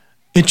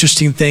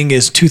 Interesting thing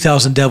is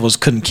 2,000 devils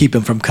couldn't keep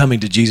him from coming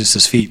to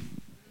Jesus' feet.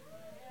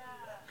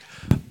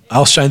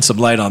 I'll shine some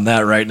light on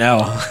that right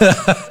now.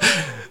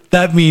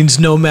 That means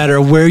no matter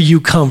where you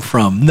come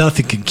from,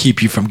 nothing can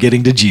keep you from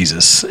getting to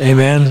Jesus.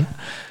 Amen.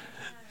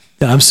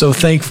 I'm so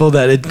thankful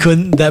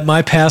that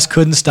my past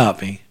couldn't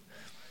stop me.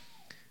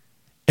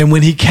 And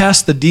when he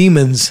cast the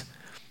demons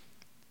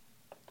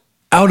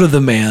out of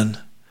the man,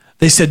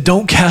 they said,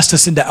 "Don't cast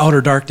us into outer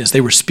darkness."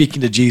 They were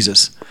speaking to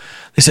Jesus.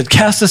 They said,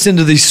 "Cast us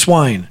into these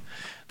swine."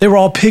 They were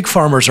all pig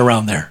farmers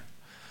around there.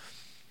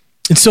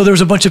 And so there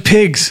was a bunch of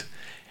pigs.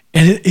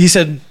 And he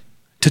said,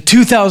 to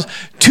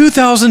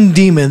 2,000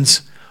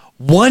 demons,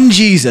 one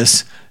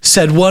Jesus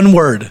said one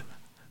word,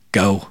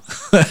 "Go."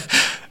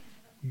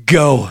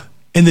 Go.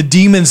 And the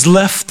demons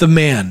left the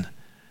man.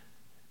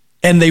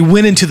 And they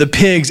went into the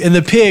pigs. And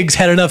the pigs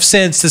had enough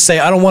sense to say,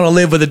 "I don't want to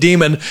live with a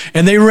demon."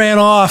 And they ran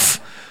off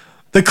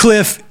the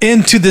cliff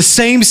into the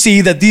same sea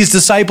that these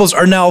disciples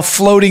are now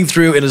floating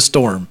through in a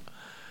storm.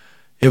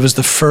 It was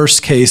the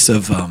first case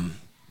of...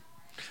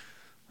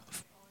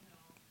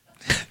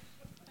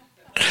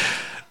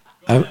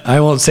 I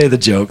won't say the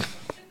joke.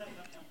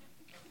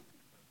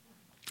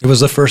 It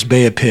was the first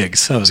Bay of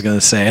Pigs, I was going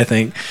to say, I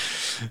think.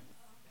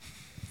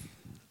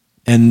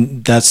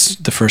 And that's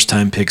the first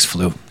time pigs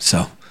flew.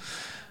 So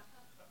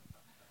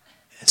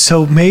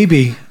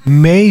maybe,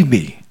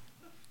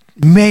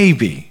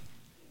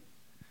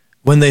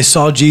 when they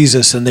saw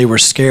Jesus and they were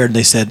scared,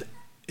 they said,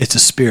 "It's a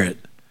spirit."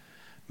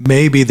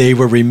 Maybe they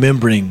were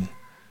remembering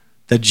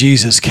that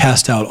Jesus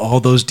cast out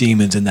all those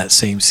demons in that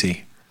same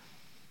sea.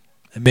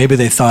 And maybe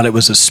they thought it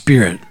was a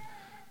spirit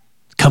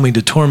coming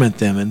to torment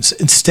them. And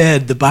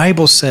instead, the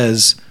Bible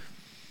says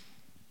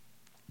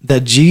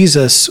that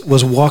Jesus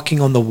was walking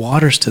on the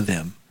waters to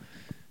them.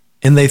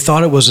 And they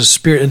thought it was a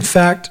spirit. In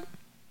fact,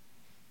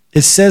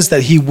 it says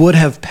that he would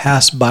have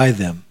passed by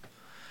them.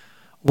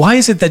 Why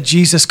is it that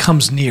Jesus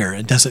comes near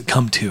and doesn't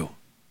come to?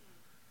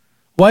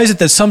 Why is it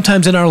that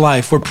sometimes in our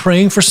life we're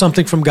praying for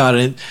something from God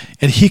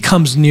and he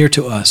comes near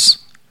to us?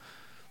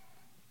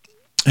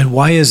 And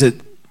why is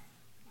it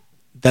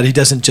that he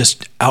doesn't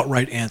just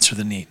outright answer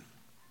the need?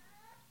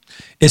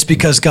 It's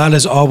because God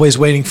is always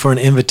waiting for an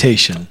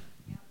invitation.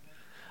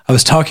 I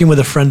was talking with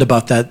a friend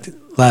about that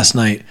last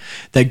night,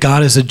 that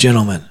God is a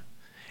gentleman,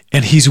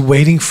 and he's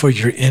waiting for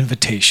your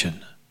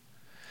invitation.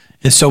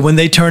 And so when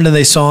they turned and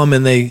they saw him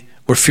and they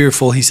were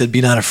fearful, he said,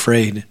 "Be not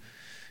afraid."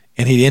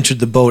 And he entered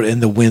the boat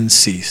and the wind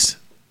ceased.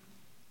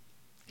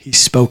 He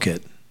spoke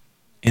it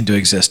into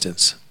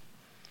existence.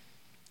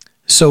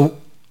 So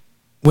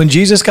when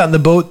Jesus got in the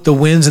boat, the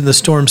winds and the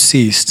storm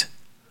ceased.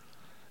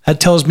 That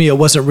tells me it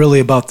wasn't really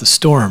about the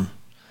storm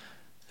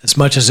as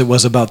much as it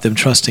was about them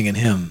trusting in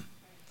him,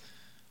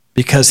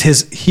 because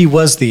he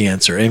was the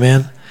answer.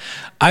 Amen.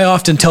 I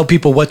often tell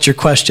people, "What's your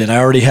question?" I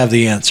already have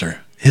the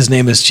answer. His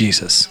name is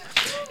Jesus.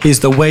 He's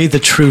the way, the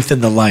truth,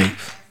 and the light.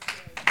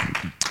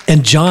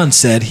 And John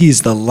said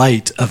he's the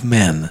light of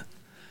men,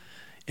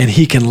 and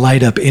he can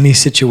light up any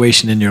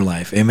situation in your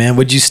life. Amen.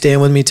 Would you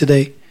stand with me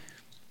today?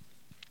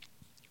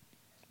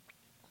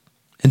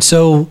 And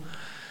so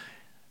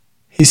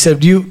he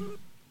said, you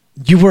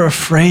were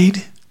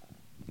afraid,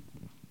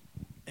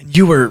 and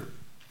you were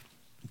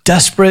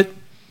desperate.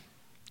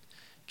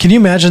 Can you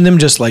imagine them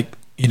just like,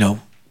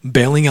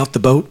 bailing out the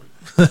boat?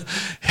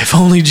 If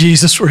only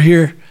Jesus were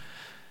here.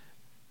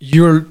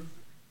 You're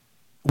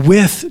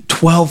with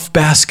 12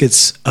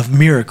 baskets of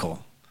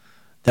miracle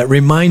that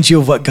reminds you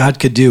of what God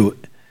could do,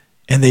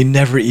 and they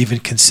never even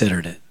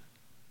considered it.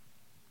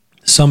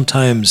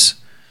 Sometimes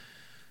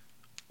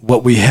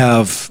what we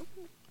have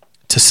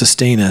to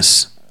sustain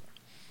us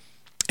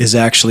is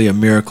actually a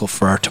miracle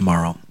for our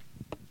tomorrow.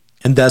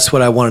 And that's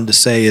what I wanted to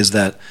say, is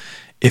that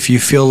if you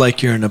feel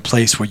like you're in a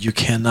place where you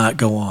cannot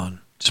go on,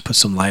 just put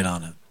some light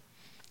on it.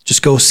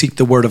 Just go seek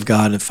the word of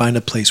God and find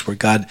a place where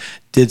God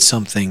did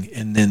something,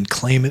 and then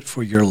claim it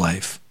for your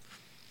life.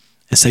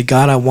 And say,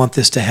 "God, I want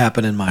this to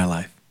happen in my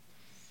life."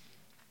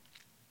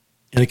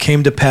 And it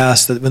came to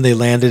pass that when they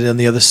landed on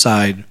the other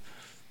side,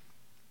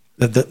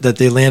 that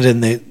they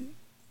landed, and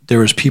there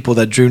was people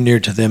that drew near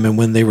to them, and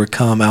when they were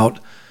come out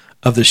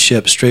of the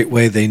ship,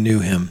 straightway they knew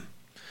him.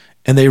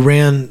 And they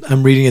ran,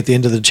 I'm reading at the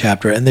end of the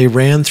chapter, and they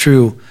ran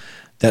through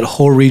that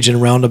whole region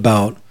round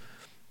about,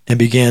 and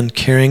began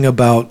carrying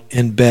about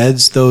in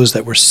beds those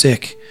that were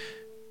sick,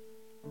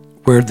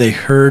 where they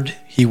heard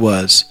he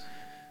was.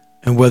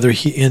 And whether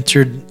he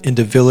entered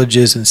into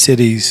villages and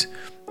cities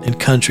and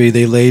country,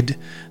 they laid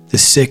the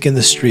sick in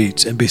the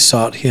streets, and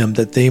besought him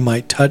that they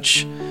might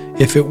touch,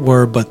 if it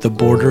were but the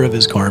border of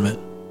his garment,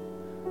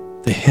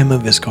 the hem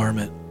of his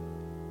garment,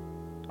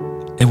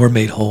 and were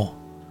made whole.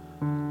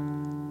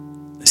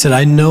 They said,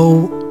 "I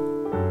know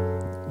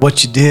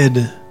what you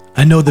did.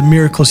 I know the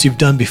miracles you've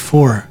done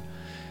before."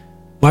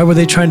 Why were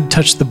they trying to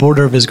touch the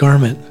border of his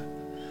garment?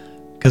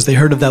 Because they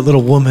heard of that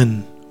little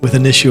woman with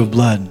an issue of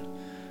blood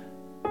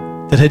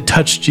that had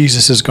touched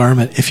Jesus'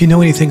 garment. If you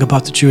know anything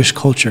about the Jewish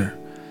culture,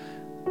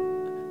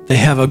 they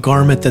have a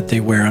garment that they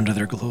wear under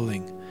their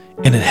clothing,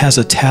 and it has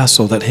a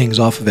tassel that hangs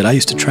off of it. I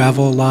used to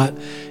travel a lot,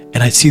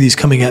 and I'd see these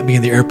coming at me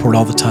in the airport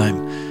all the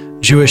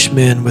time. Jewish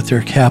men with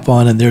their cap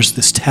on, and there's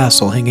this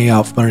tassel hanging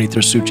out from underneath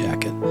their suit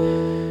jacket.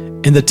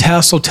 And the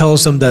tassel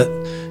tells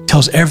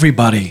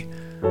everybody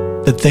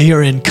that they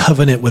are in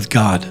covenant with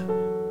God.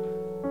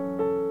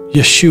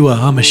 Yeshua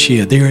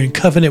HaMashiach, they are in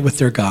covenant with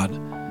their God.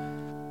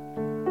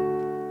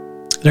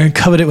 They're in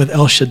covenant with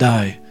El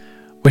Shaddai,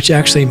 which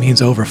actually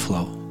means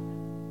overflow.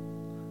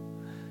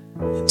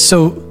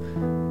 So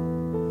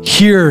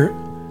here,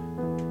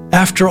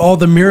 after all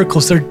the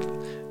miracles,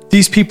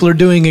 these people are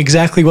doing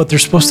exactly what they're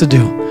supposed to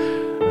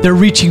do. They're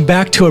reaching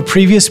back to a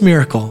previous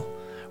miracle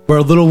where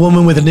a little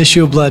woman with an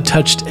issue of blood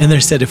touched, and they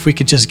said, if we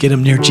could just get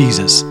them near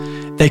Jesus,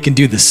 they can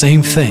do the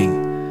same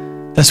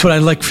thing. That's what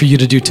I'd like for you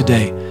to do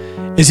today,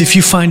 is if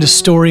you find a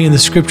story in the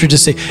scripture,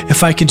 just say,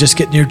 if I can just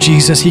get near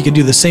Jesus, he can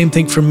do the same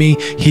thing for me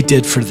he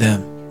did for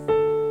them.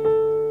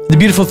 The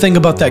beautiful thing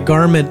about that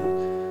garment,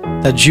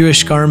 that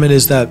Jewish garment,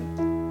 is that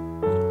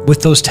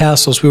with those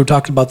tassels, we were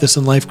talking about this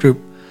in Life Group,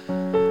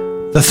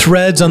 the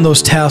threads on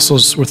those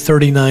tassels were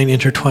 39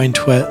 intertwined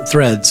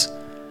threads.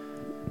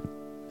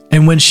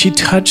 And when she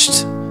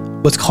touched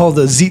what's called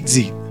a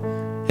tzitzit,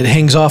 it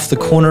hangs off the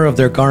corner of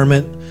their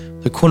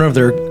garment. The corner of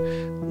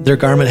their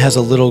garment has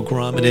a little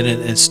grommet in it,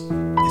 and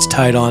it's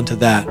tied on to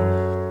that.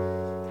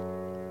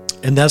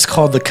 And that's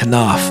called the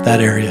kanaf,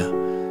 that area.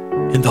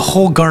 And the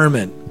whole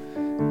garment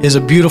is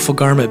a beautiful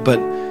garment, but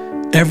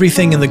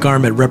everything in the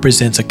garment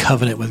represents a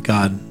covenant with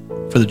God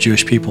for the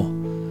Jewish people.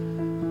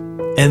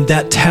 And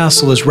that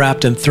tassel is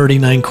wrapped in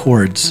 39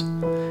 cords,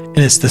 and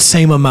it's the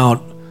same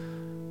amount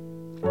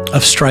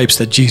of stripes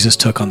that Jesus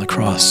took on the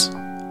cross.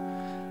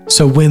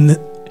 So when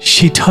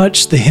she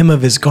touched the hem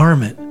of his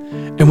garment,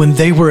 and when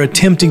they were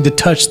attempting to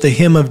touch the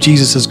hem of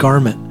Jesus'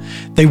 garment,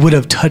 they would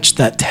have touched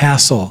that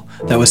tassel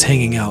that was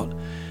hanging out.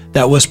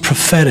 That was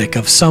prophetic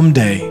of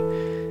someday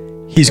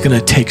he's going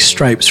to take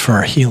stripes for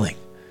our healing.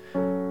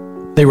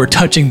 They were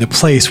touching the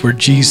place where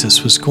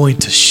Jesus was going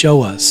to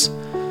show us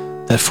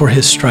that for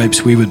his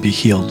stripes we would be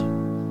healed.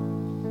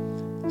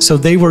 So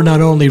they were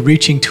not only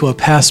reaching to a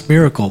past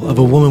miracle of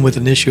a woman with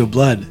an issue of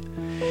blood,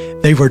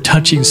 they were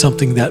touching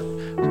something that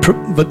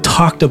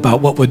talked about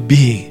what would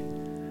be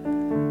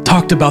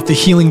talked about the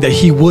healing that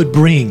he would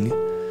bring.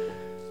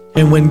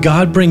 And when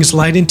God brings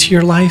light into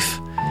your life,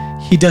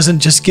 he doesn't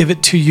just give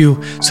it to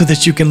you so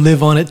that you can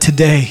live on it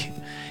today.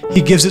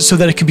 He gives it so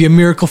that it can be a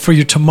miracle for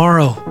you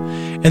tomorrow,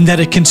 and that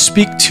it can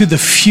speak to the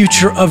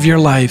future of your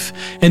life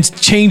and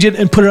change it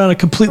and put it on a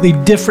completely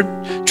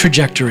different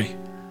trajectory.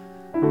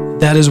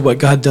 That is what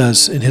God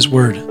does in his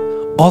word.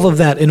 All of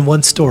that in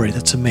one story.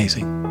 That's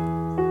amazing.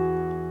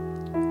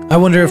 I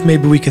wonder if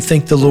maybe we could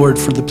thank the Lord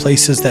for the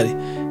places that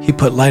he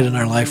put light in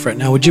our life right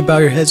now. Would you bow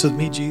your heads with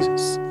me,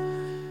 Jesus?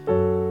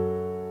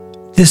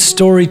 This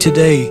story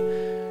today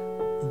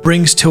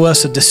brings to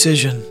us a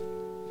decision.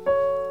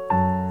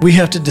 We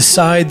have to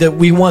decide that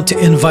we want to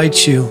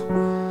invite you.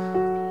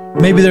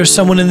 Maybe there's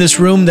someone in this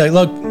room that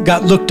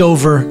got looked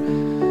over.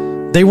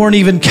 They weren't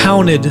even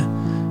counted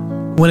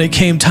when it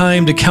came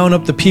time to count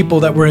up the people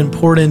that were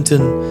important,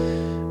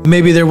 and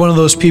maybe they're one of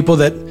those people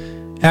that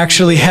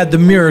actually had the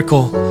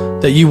miracle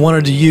that you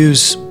wanted to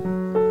use.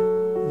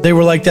 They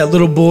were like that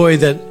little boy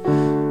that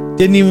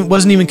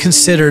wasn't even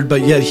considered,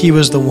 but yet he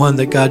was the one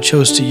that God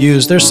chose to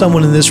use. There's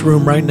someone in this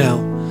room right now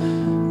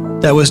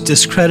that was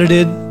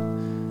discredited,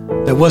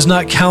 that was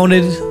not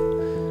counted,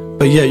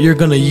 but yet you're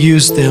going to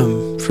use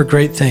them for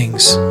great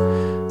things.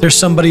 There's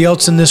somebody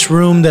else in this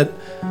room that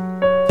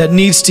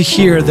needs to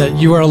hear that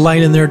you are a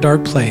light in their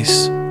dark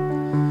place.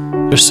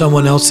 There's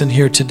someone else in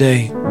here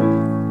today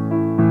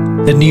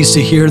that needs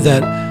to hear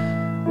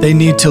that they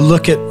need to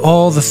look at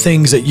all the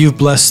things that you've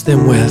blessed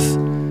them with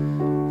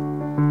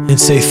and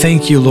say,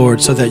 thank you,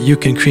 Lord, so that you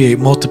can create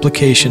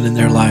multiplication in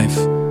their life.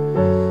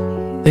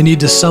 They need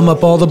to sum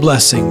up all the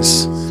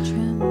blessings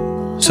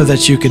so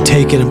that you can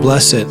take it and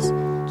bless it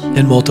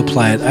and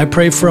multiply it. I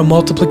pray for a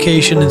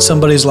multiplication in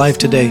somebody's life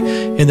today,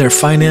 in their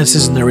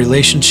finances, in their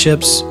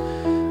relationships.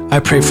 I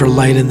pray for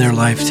light in their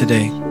life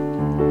today.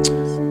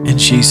 In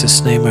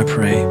Jesus' name I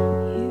pray.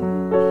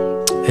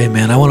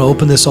 Amen. I want to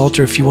open this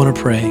altar. If you want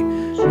to pray,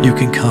 you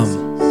can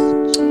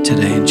come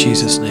today in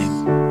Jesus' name.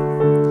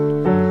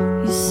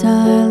 You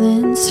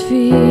silence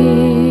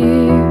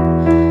fear,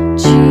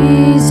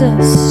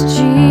 Jesus,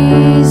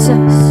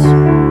 Jesus.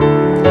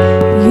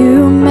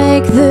 You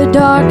make the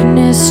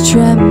darkness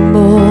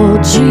tremble,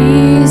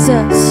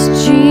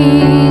 Jesus, Jesus.